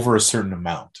payment over a certain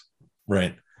amount,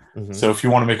 right? Mm-hmm. So if you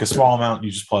want to make a small amount,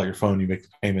 you just pull out your phone, you make the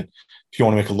payment. If you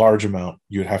want to make a large amount,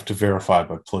 you would have to verify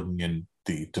by plugging in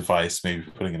the device, maybe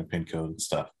putting in a PIN code and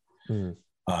stuff. Mm.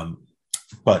 Um,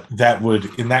 but that would,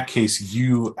 in that case,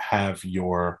 you have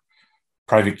your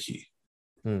private key.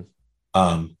 Mm.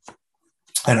 Um,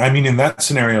 and I mean, in that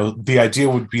scenario, the idea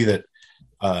would be that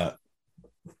uh,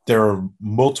 there are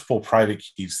multiple private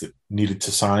keys that needed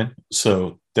to sign.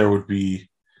 So they're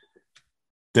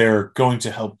going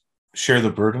to help share the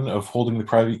burden of holding the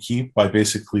private key by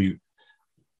basically,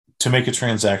 to make a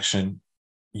transaction,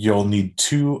 you'll need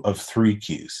 2 of 3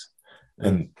 keys. Mm.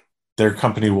 And their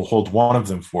company will hold one of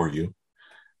them for you.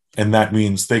 And that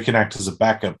means they can act as a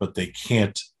backup, but they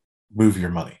can't move your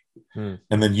money. Mm.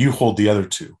 And then you hold the other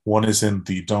 2. One is in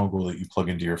the dongle that you plug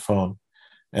into your phone,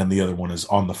 and the other one is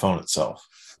on the phone itself.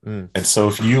 Mm. And so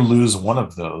if you lose one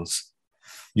of those,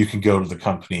 you can go to the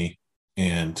company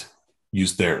and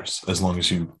use theirs, as long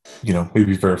as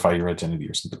maybe verify your identity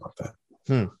or something like that.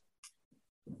 Hmm.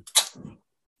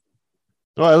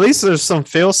 Well, at least there's some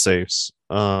fail safes.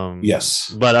 Yes.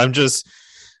 But I'm just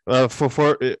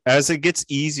for as it gets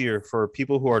easier for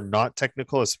people who are not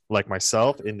technical, as like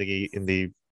myself in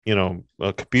the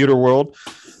computer world.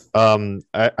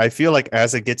 I feel like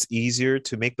as it gets easier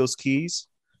to make those keys,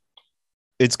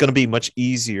 it's going to be much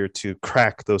easier to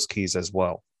crack those keys as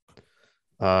well.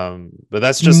 But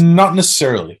that's just Not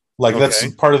necessarily. Like that's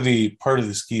okay. part of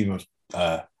the scheme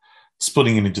of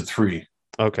splitting it into 3.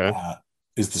 Okay.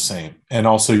 Is the same, and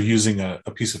also using a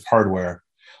piece of hardware.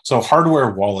 So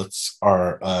hardware wallets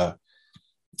are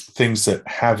things that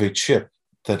have a chip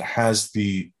that has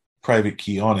the private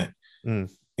key on it Mm.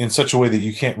 in such a way that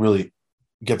you can't really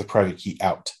get the private key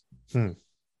out. Hmm.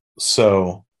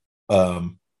 So,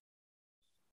 um,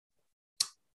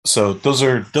 so those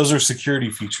are security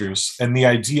features, and the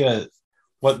idea,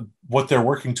 what they're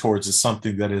working towards, is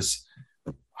something that is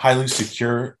highly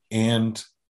secure and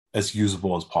as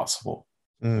usable as possible.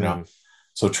 Mm.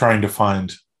 So trying to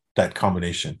find that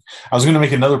combination. I was going to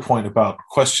make another point about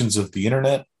questions of the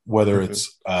internet, whether Mm-hmm.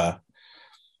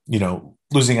 it's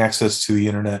losing access to the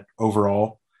internet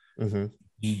overall. Mm-hmm.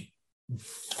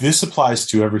 This applies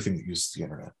to everything that uses the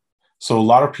internet. So a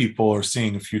lot of people are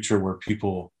seeing a future where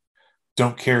people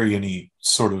don't carry any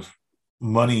sort of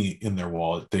money in their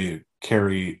wallet. They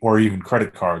carry, or even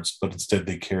credit cards, but instead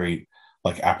they carry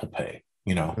like Apple Pay,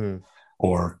 Mm.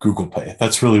 or Google Pay.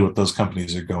 That's really what those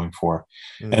companies are going for.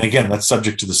 And Mm. again, that's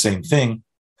subject to the same thing,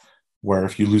 where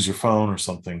if you lose your phone or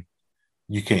something,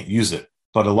 you can't use it.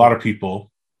 But a lot Mm. of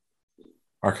people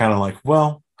are kind of like,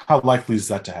 well, how likely is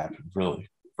that to happen, really?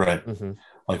 Right? Mm-hmm.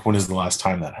 Like, when is the last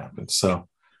time that happened?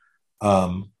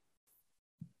 Um,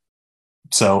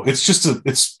 so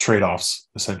it's trade-offs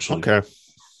essentially. Okay.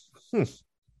 Hmm.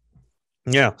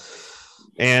 Yeah.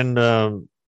 And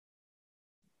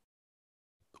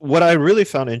what I really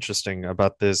found interesting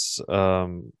about this,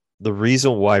 the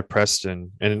reason why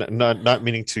Preston, and not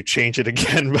meaning to change it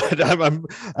again, but I have No,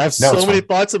 so it's many fine.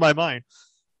 thoughts in my mind,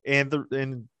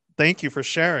 and thank you for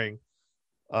sharing,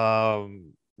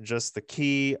 just the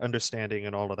key understanding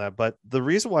and all of that. But the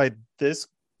reason why this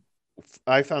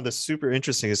I found this super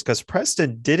interesting is because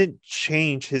Preston didn't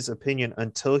change his opinion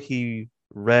until he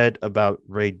read about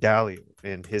Ray Dalio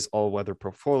and his all-weather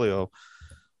portfolio,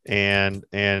 and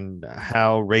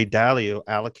how Ray Dalio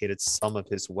allocated some of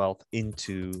his wealth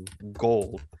into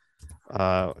gold,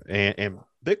 and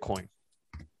Bitcoin.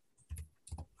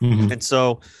 Mm-hmm. And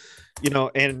so,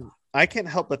 and I can't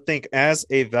help but think, as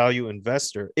a value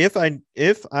investor, if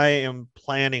I am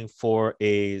planning for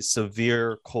a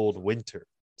severe cold winter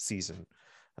season,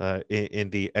 in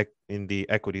the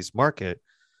equities market,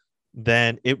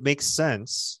 then it makes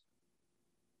sense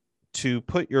to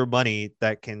put your money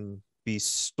that can be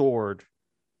stored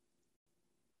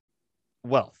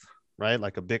wealth, right?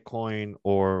 Like a Bitcoin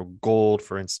or gold,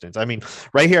 for instance. I mean,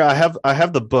 right here I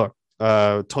have the book.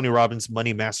 Tony Robbins'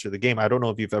 Money Master the Game. I don't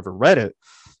know if you've ever read it,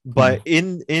 but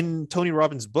in Tony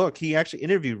Robbins' book, he actually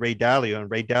interviewed Ray Dalio, and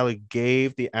Ray Dalio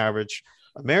gave the average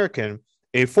American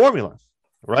a formula,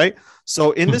 right?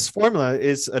 So in this formula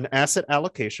is an asset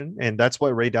allocation, and that's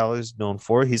what Ray Dalio is known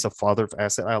for. He's a father of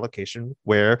asset allocation,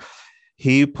 where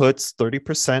he puts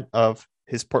 30% of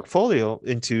his portfolio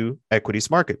into equities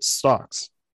markets, stocks,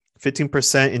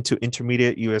 15% into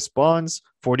intermediate US bonds,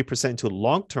 40% into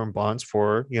long-term bonds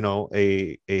for,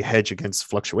 a hedge against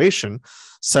fluctuation,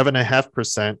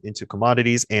 7.5% into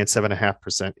commodities, and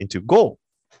 7.5% into gold.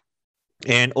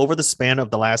 And over the span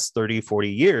of the last 30, 40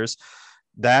 years,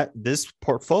 that this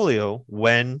portfolio,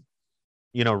 when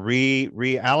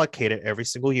reallocated every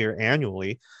single year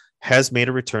annually, has made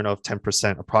a return of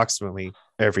 10% approximately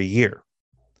every year.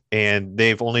 And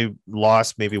they've only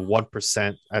lost maybe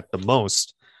 1% at the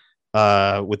most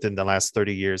within the last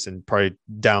 30 years, and probably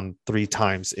down 3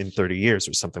 times in 30 years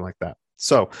or something like that.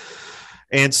 So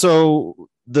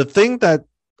the thing that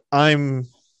I'm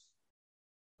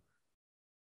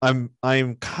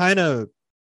kind of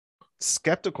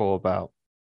skeptical about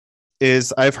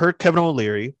is, I've heard Kevin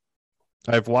O'Leary,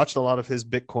 I've watched a lot of his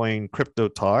Bitcoin crypto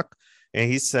talk, and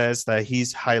he says that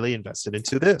he's highly invested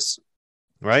into this,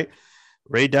 right?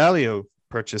 Ray Dalio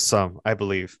purchased some, I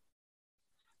believe.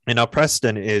 And now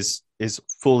Preston is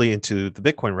fully into the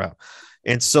Bitcoin route.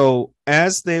 And so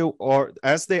as they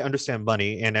understand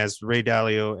money, and as Ray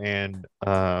Dalio and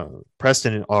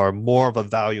Preston are more of a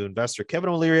value investor, Kevin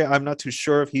O'Leary, I'm not too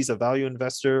sure if he's a value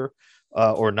investor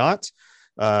or not.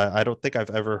 I don't think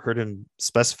I've ever heard him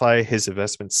specify his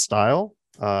investment style.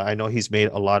 I know he's made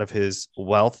a lot of his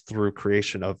wealth through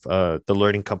creation of the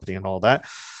learning company and all that.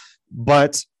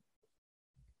 But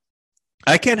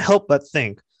I can't help but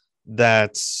think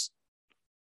that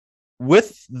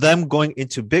with them going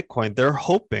into Bitcoin, they're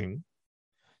hoping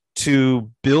to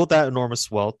build that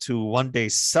enormous wealth to one day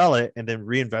sell it and then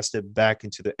reinvest it back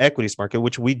into the equities market,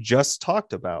 which we just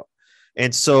talked about.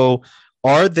 And so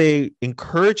are they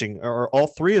encouraging, or all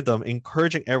three of them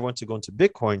encouraging everyone to go into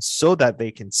Bitcoin so that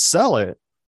they can sell it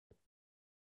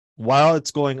while it's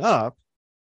going up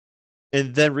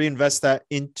and then reinvest that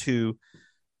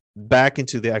back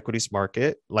into the equities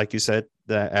market? Like you said,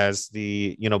 that as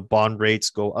the bond rates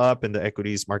go up and the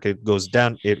equities market goes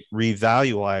down, it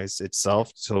revalues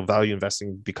itself, so value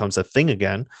investing becomes a thing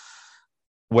again,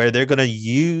 where they're going to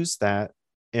use that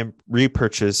and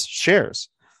repurchase shares.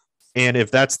 And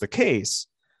if that's the case,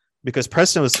 because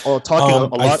Preston was talking a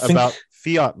lot about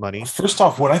fiat money. First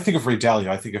off, when I think of Ray Dalio,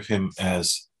 I think of him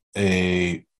as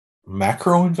a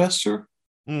macro investor.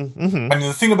 Mm-hmm. I mean,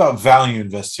 the thing about value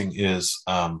investing is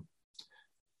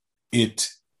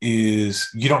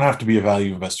you don't have to be a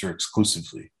value investor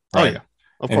exclusively, right? Oh yeah,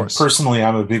 of course. Personally,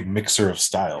 I'm a big mixer of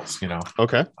styles.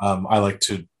 Okay. I like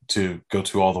to go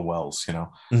to all the wells.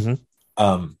 Mm-hmm.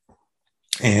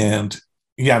 And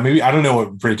yeah, maybe I don't know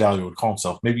what Ray Dalio would call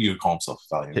himself. Maybe you would call himself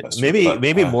a value investor.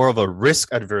 Maybe more of a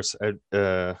risk adverse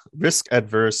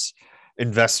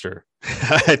investor.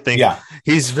 I think. Yeah,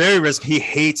 he's very risky. He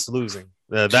hates losing.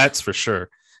 That's for sure.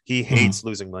 He hates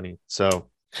losing money. So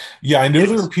yeah, I know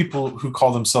there are people who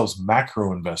call themselves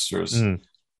macro investors.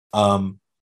 I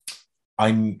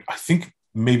think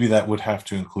maybe that would have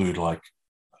to include like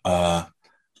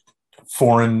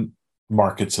foreign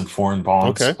markets and foreign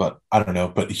bonds, okay. But I don't know.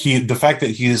 But the fact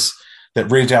that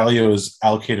Ray Dalio is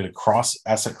allocated across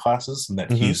asset classes, and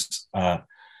that he's I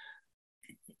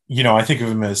think of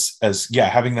him as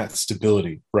having that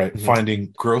stability, right? Mm-hmm.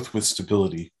 Finding growth with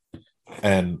stability,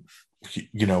 and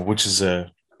which is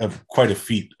quite a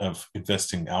feat of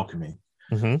investing alchemy.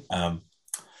 Mm-hmm.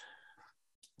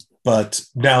 But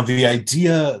now the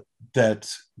idea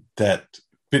that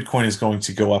Bitcoin is going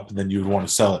to go up and then you would want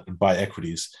to sell it and buy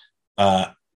equities,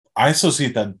 I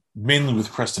associate that mainly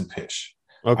with Preston Pish.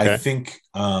 Okay. I think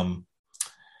I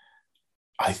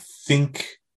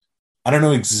don't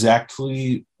know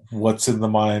exactly what's in the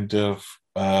mind of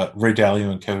Ray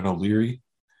Dalio and Kevin O'Leary.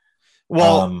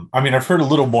 Well, I mean, I've heard a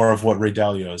little more of what Ray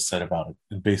Dalio has said about it,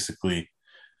 and basically,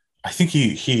 I think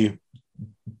he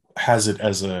has it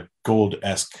as a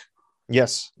gold-esque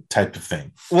type of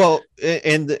thing. Well,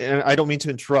 and I don't mean to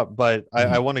interrupt, but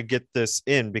I want to get this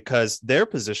in, because their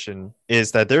position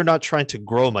is that they're not trying to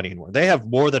grow money anymore. They have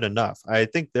more than enough. I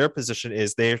think their position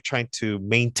is they're trying to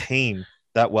maintain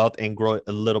that wealth and grow it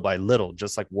little by little,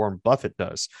 just like Warren Buffett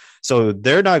does. So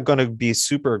they're not going to be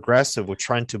super aggressive with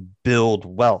trying to build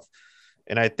wealth.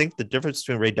 And I think the difference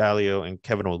between Ray Dalio and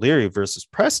Kevin O'Leary versus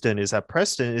Preston is that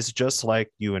Preston is just like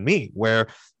you and me, where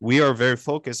we are very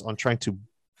focused on trying to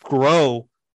grow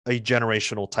a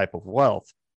generational type of wealth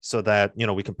so that,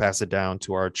 we can pass it down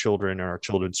to our children and our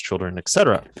children's children,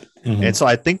 etc. Mhm. And so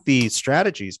I think the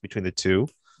strategies between the two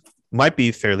might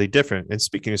be fairly different. And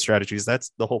speaking of strategies,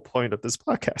 that's the whole point of this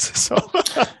podcast. So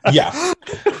Yeah.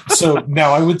 So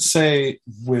now I would say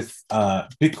with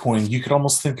Bitcoin, you could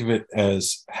almost think of it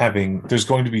as there's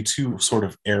going to be two sort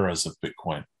of eras of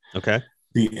Bitcoin. Okay.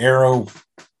 The era,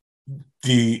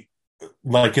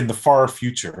 like in the far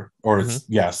future, or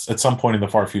yes, at some point in the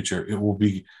far future, it will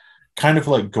be kind of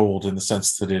like gold in the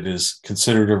sense that it is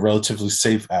considered a relatively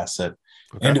safe asset,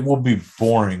 and it will be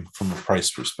boring from a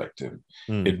price perspective.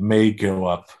 It may go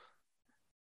up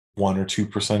 1 or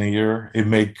 2% a year. It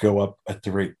may go up at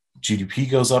the rate GDP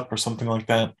goes up or something like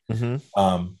that.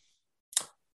 I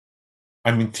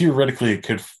mean, theoretically, it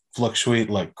could fluctuate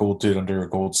like gold did under a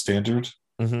gold standard,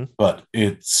 but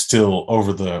it's still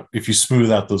if you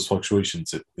smooth out those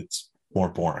fluctuations, it's more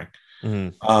boring.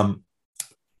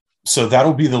 So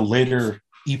that'll be the later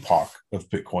epoch of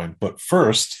Bitcoin. But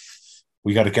first,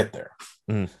 we got to get there.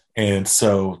 And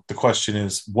so the question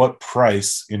is, what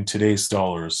price in today's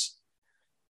dollars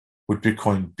would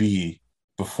Bitcoin be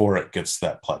before it gets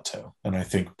that plateau? And I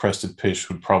think Preston Pish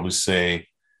would probably say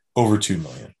over 2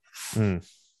 million,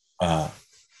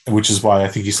 which is why I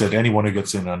think he said anyone who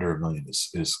gets in under 1 million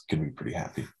is going to be pretty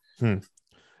happy.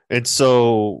 And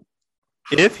so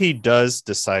if he does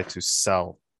decide to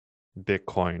sell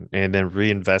Bitcoin and then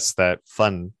reinvest that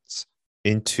funds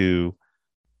into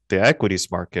the equities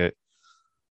market,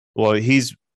 well,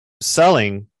 he's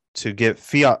selling to get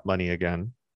fiat money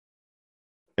again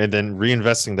and then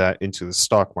reinvesting that into the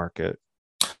stock market.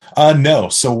 No.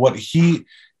 So what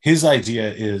his idea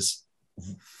is,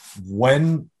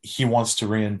 when he wants to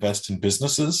reinvest in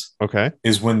businesses,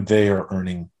 is when they are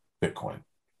earning Bitcoin.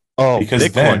 Oh, because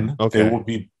Bitcoin. Then they will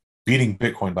be beating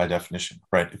Bitcoin by definition,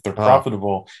 right? If they're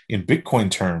profitable in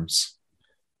Bitcoin terms,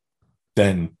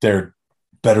 then they're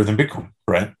better than Bitcoin,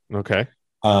 right? Okay.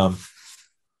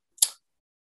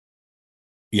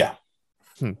 Yeah.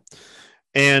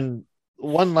 And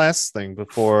one last thing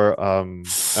before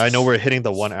I know we're hitting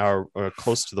the 1 hour or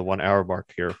close to the 1 hour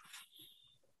mark here,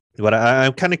 but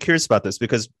I'm kind of curious about this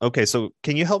because, so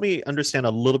can you help me understand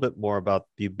a little bit more about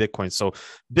the Bitcoin? So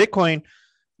Bitcoin,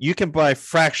 you can buy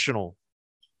fractional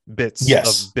bits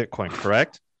of Bitcoin,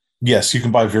 correct? Yes, you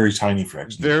can buy very tiny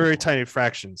fractions. Very tiny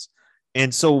fractions.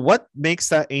 And so what makes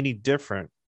that any different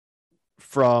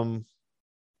from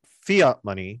fiat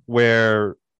money,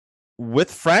 where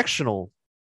with fractional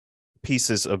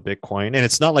pieces of Bitcoin, and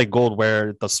it's not like gold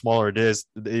where the smaller it is,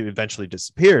 it eventually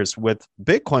disappears. With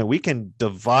Bitcoin, we can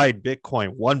divide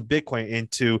one Bitcoin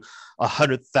into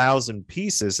 100,000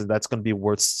 pieces, and that's going to be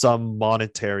worth some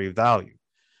monetary value.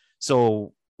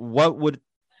 So what would,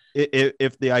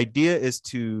 if the idea is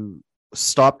to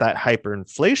stop that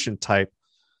hyperinflation type,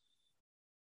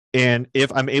 and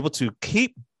if I'm able to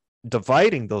keep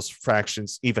dividing those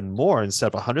fractions even more, instead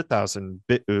of 100,000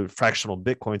 fractional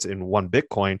Bitcoins in one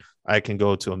Bitcoin, I can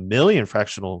go to 1 million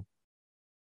fractional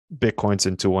Bitcoins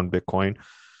into one Bitcoin.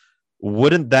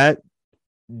 Wouldn't that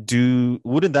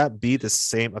be the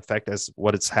same effect as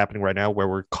what is happening right now, where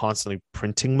we're constantly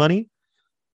printing money?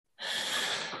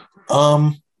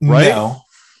 Right? No.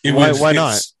 Why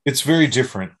not? It's very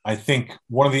different. I think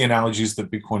one of the analogies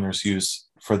that Bitcoiners use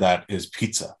for that is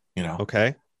pizza,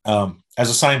 Okay. As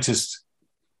a scientist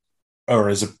or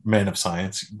as a man of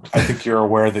science, I think you're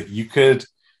aware that you could,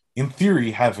 in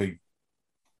theory, have a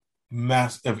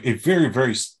very,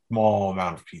 very small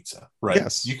amount of pizza, right?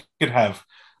 Yes. You could have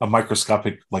a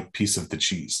microscopic piece of the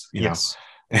cheese, yes.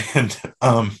 And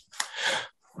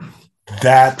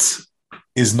that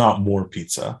is not more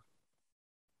pizza,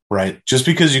 right? Just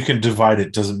because you can divide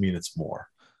it doesn't mean it's more.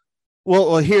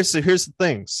 Well, here's the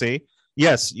thing. See,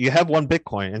 yes, you have one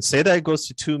Bitcoin, and say that it goes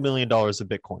to $2 million of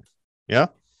Bitcoin. Yeah.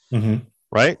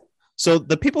 Right. So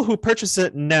the people who purchase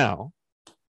it now,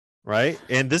 right,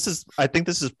 and I think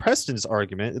this is Preston's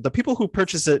argument, the people who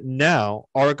purchase it now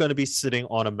are going to be sitting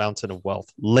on a mountain of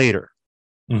wealth later,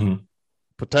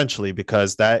 potentially,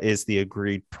 because that is the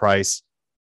agreed price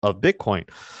of Bitcoin.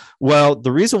 Well,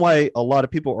 the reason why a lot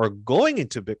of people are going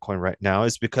into Bitcoin right now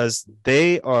is because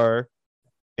they are,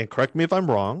 and correct me if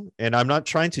I'm wrong, and I'm not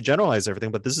trying to generalize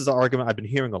everything, but this is an argument I've been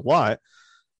hearing a lot.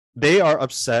 They are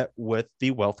upset with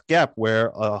the wealth gap,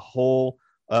 where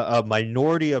a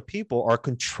minority of people are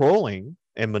controlling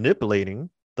and manipulating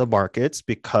the markets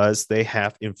because they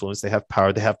have influence, they have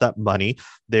power, they have that money,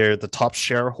 they're the top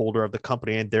shareholder of the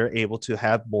company, and they're able to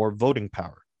have more voting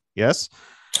power. Yes.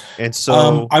 And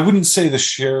so I wouldn't say the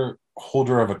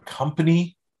shareholder of a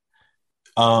company.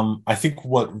 I think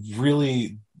what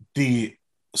really the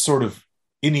sort of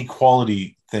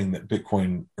inequality thing that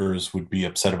Bitcoiners would be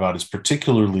upset about is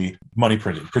particularly money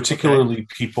printing, particularly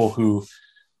people who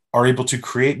are able to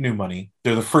create new money.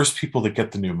 They're the first people that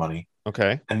get the new money.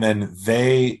 Okay. And then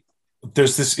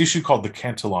there's this issue called the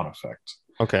Cantillon effect.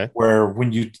 Okay. Where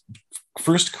when you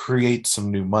first create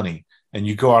some new money and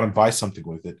you go out and buy something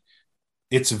with it,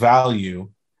 its value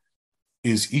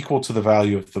is equal to the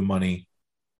value of the money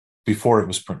before it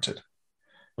was printed.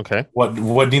 Okay.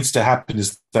 What needs to happen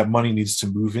is that money needs to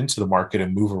move into the market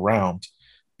and move around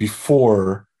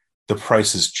before the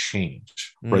prices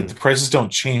change, right? The prices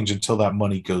don't change until that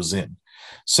money goes in.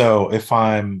 So if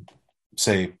I'm,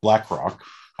 say, BlackRock,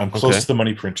 I'm close to the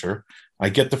money printer, I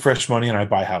get the fresh money and I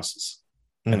buy houses.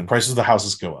 And the prices of the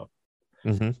houses go up.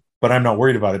 But I'm not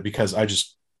worried about it because I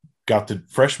just got the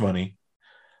fresh money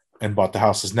and bought the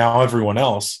houses. Now everyone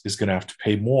else is going to have to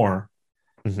pay more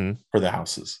for the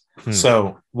houses.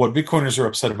 So what Bitcoiners are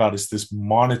upset about is this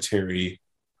monetary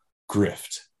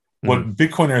grift. What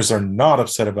Bitcoiners are not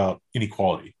upset about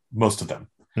inequality. Most of them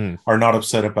are not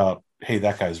upset about, hey,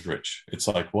 that guy's rich. It's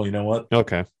like, well, you know what?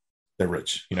 Okay. They're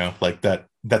rich, like that.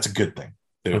 That's a good thing.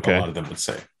 A lot of them would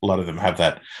say. A lot of them have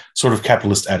that sort of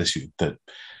capitalist attitude that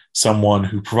someone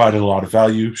who provided a lot of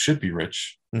value should be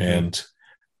rich and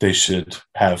they should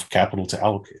have capital to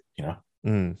allocate,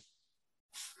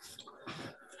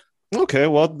 Okay,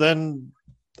 well then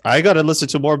I got to listen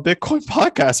to more Bitcoin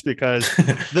podcasts because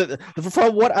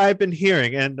from what I've been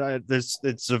hearing, and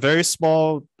it's a very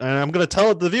small, and I'm going to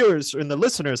tell the viewers and the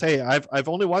listeners, hey, I've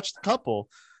only watched a couple.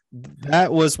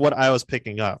 That was what I was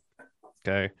picking up.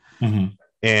 Okay.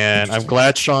 And I'm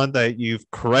glad, Sean, that you've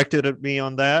corrected me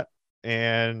on that.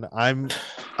 And I'm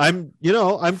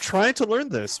trying to learn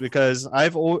this because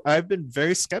I've been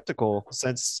very skeptical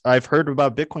since I've heard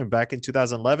about Bitcoin back in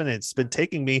 2011. It's been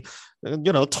taking me,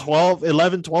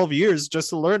 12 years just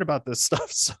to learn about this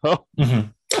stuff. So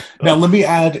now let me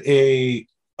add a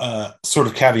sort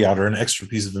of caveat or an extra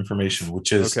piece of information,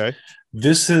 which is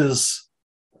this is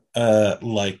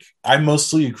I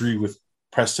mostly agree with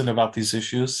Preston about these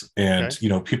issues, and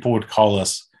people would call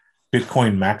us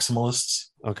Bitcoin maximalists.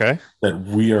 Okay, that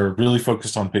we are really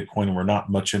focused on Bitcoin and we're not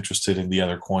much interested in the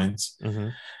other coins.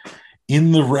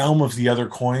 In the realm of the other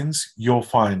coins, you'll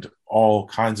find all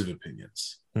kinds of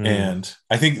opinions, and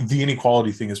I think the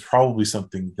inequality thing is probably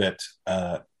something that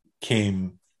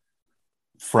came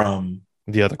from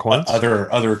the other coins,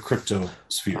 other crypto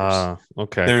spheres.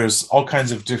 Okay, there's all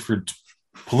kinds of different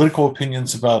political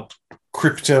opinions about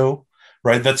crypto.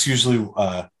 Right, that's usually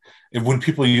when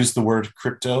people use the word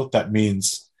crypto, that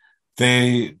means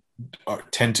they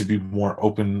tend to be more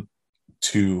open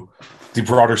to the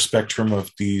broader spectrum of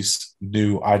these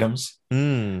new items.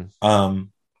 And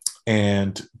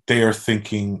they are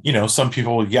thinking, some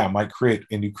people, might create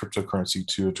a new cryptocurrency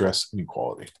to address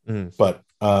inequality. But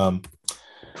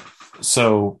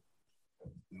so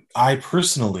I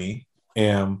personally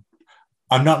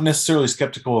I'm not necessarily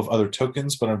skeptical of other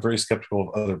tokens, but I'm very skeptical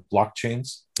of other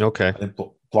blockchains. Okay. I think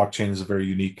blockchain is a very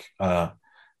unique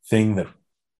thing that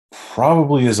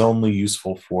probably is only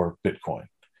useful for Bitcoin.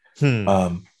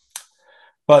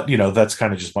 But, that's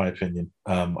kind of just my opinion.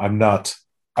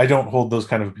 I don't hold those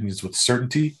kind of opinions with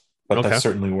certainty, but that's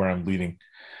certainly where I'm leaning.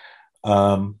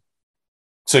 So,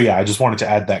 I just wanted to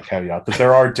add that caveat that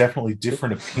there are definitely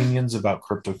different opinions about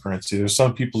cryptocurrency. There's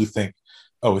some people who think,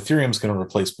 oh, Ethereum is going to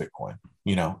replace Bitcoin,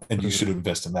 and you should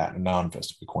invest in that and not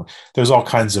invest in Bitcoin. There's all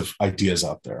kinds of ideas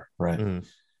out there, right?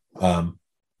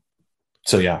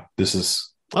 So this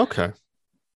is okay.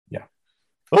 Yeah.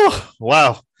 Oh,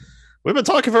 wow. We've been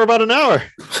talking for about an hour.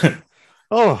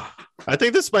 I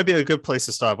think this might be a good place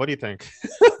to stop. What do you think?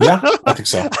 Yeah, I think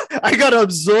so. I got to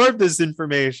absorb this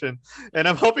information, and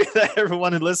I'm hoping that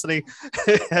everyone listening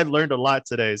had learned a lot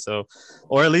today. So,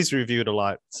 or at least reviewed a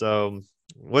lot. So,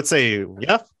 let's say,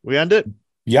 we end it.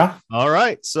 Yeah. All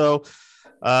right. So,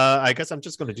 I guess I'm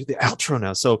just going to do the outro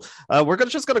now. So, we're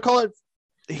just going to call it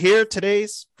here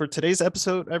for today's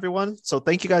episode, everyone. So,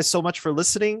 thank you guys so much for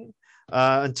listening.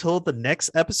 Until the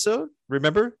next episode,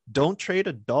 remember, don't trade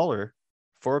 $1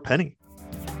 for a penny.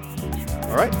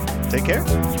 All right. Take care.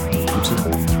 You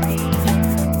too.